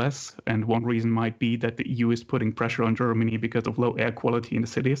nevertheless. And one reason might be that the EU is putting pressure on Germany because of low air quality in the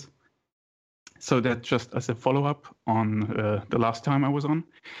cities. So that just as a follow-up on the last time I was on.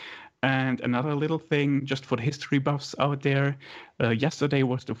 And another little thing, just for the history buffs out there, yesterday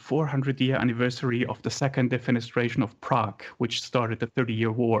was the 400-year anniversary of the Second Defenestration of Prague, which started the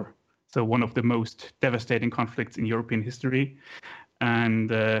 30-year war. So one of the most devastating conflicts in European history. And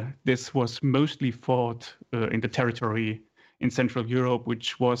this was mostly fought in the territory in Central Europe,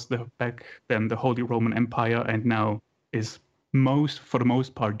 which was back then the Holy Roman Empire, and now is for the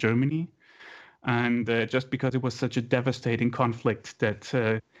most part, Germany. And just because it was such a devastating conflict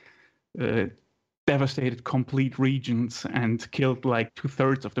that devastated complete regions and killed like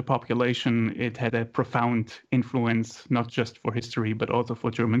 2/3 of the population, it had a profound influence, not just for history, but also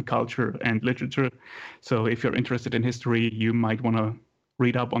for German culture and literature. So if you're interested in history, you might want to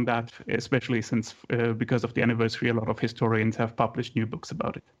read up on that, especially since because of the anniversary, a lot of historians have published new books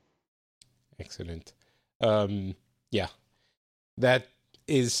about it. Excellent. Yeah, that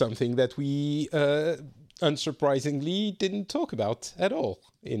is something that we unsurprisingly didn't talk about at all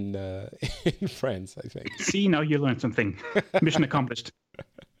in France, I think. See, now you learned something. Mission accomplished.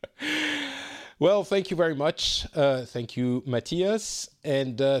 Well, thank you very much. Thank you, Matthias.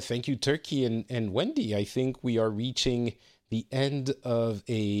 And thank you, Turkey and Wendy. I think we are reaching the end of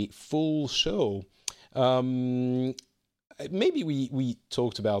a full show. Maybe we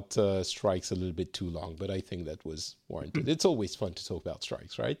talked about strikes a little bit too long, but I think that was warranted. It's always fun to talk about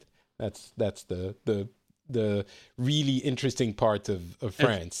strikes, right? That's the really interesting part of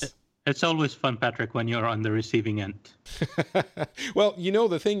France. It's always fun, Patrick, when you're on the receiving end. Well,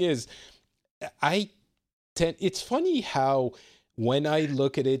 the thing is, it's funny how when I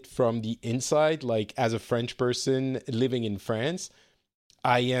look at it from the inside, like as a French person living in France,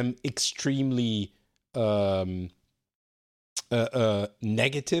 I am extremely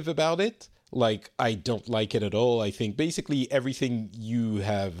negative about it. Like, I don't like it at all. I think basically everything you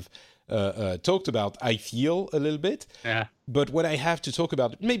have talked about, I feel a little bit. Yeah. But when I have to talk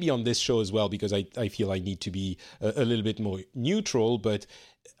about it, maybe on this show as well, because I feel I need to be a little bit more neutral, but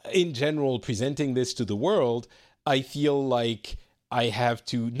in general, presenting this to the world, I feel like I have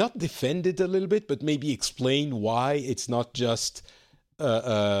to not defend it a little bit, but maybe explain why it's not just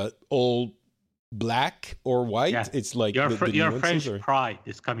all black or white. Yeah. It's like your the French pride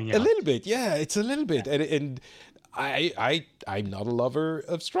is coming out. A little bit, yeah. It's a little bit, and I'm not a lover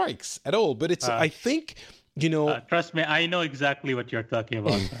of strikes at all. But it's I think. Trust me, I know exactly what you're talking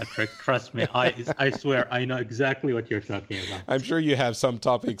about, Patrick. Trust me, I swear, I know exactly what you're talking about. I'm sure you have some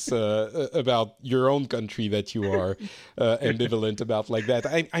topics about your own country that you are ambivalent about like that.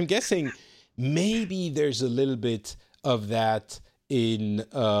 I'm guessing maybe there's a little bit of that in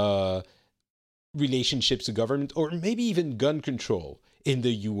relationships to government, or maybe even gun control in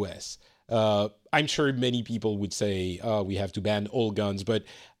the U.S. I'm sure many people would say we have to ban all guns, but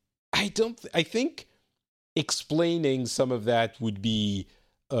I think explaining some of that would be,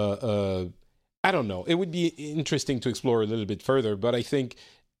 I don't know. It would be interesting to explore a little bit further, but I think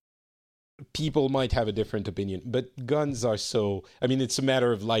people might have a different opinion. But guns are so, it's a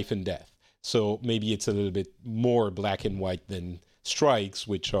matter of life and death. So maybe it's a little bit more black and white than strikes,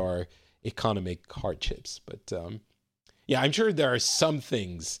 which are economic hardships. But I'm sure there are some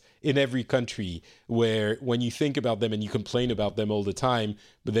things in every country where when you think about them and you complain about them all the time,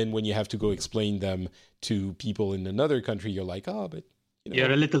 but then when you have to go explain them to people in another country, you're like, but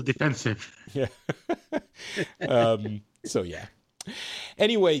you're a little defensive. Yeah. So yeah.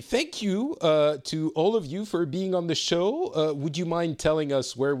 Anyway, thank you to all of you for being on the show. Would you mind telling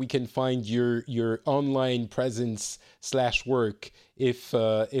us where we can find your online presence / work, if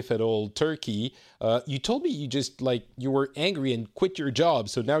at all, Turkey? You told me you were angry and quit your job,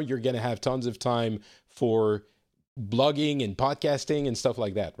 so now you're going to have tons of time for blogging and podcasting and stuff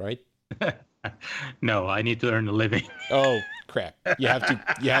like that, right? No, I need to earn a living. Oh, crap. You have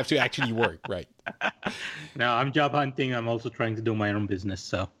to actually work, right? No, I'm job hunting. I'm also trying to do my own business,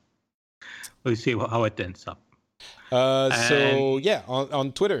 so we'll see how it ends up. On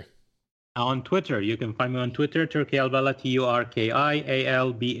Twitter. On Twitter, you can find me on Twitter, Turkey Albala,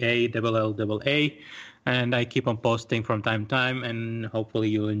 TurkiAlballa, and I keep on posting from time to time, and hopefully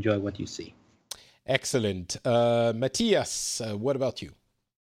you'll enjoy what you see. Excellent. Matthias, what about you?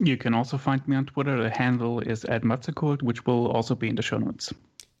 You can also find me on Twitter. The handle is @Matzekurt, which will also be in the show notes.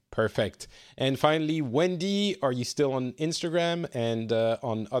 Perfect. And finally, Wendy, are you still on Instagram and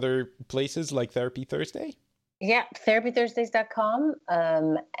on other places like Therapy Thursday? Yeah, therapythursdays.com.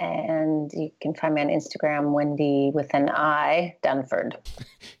 And you can find me on Instagram, Wendy with an I, Dunford.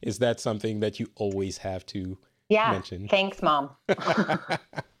 Is that something that you always have to mention? Yeah, thanks, Mom.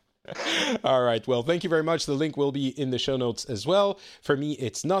 All right. Well, thank you very much. The link will be in the show notes as well. For me,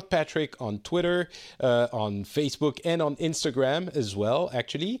 it's Not Patrick on Twitter, on Facebook, and on Instagram as well,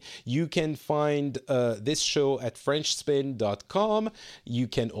 actually. You can find this show at FrenchSpin.com. You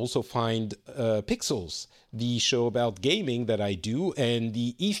can also find Pixels, the show about gaming that I do, and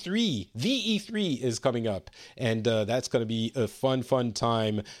the E3 is coming up, and that's going to be a fun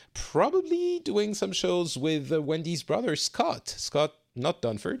time, probably doing some shows with Wendy's brother, Scott, not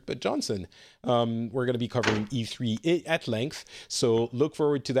Dunford, but Johnson. We're going to be covering E3 at length, so look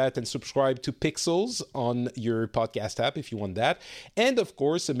forward to that, and subscribe to Pixels on your podcast app if you want that. And of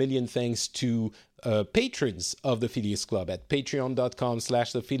course, a million thanks to patrons of the Phileas Club at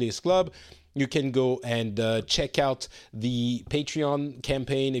patreon.com/the Phileas Club. You can go and check out the Patreon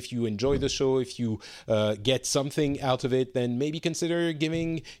campaign. If you enjoy the show, if you get something out of it, then maybe consider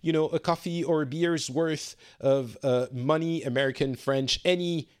giving, a coffee or a beer's worth of money, American, French,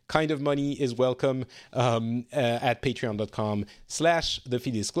 any kind of money is welcome at patreon.com/the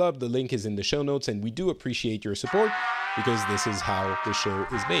Phileas Club. The link is in the show notes, and we do appreciate your support because this is how the show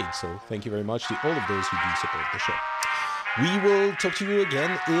is made. So thank you very much to all of those who do support the show. We will talk to you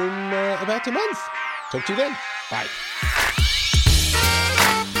again in about a month. Talk to you then. Bye.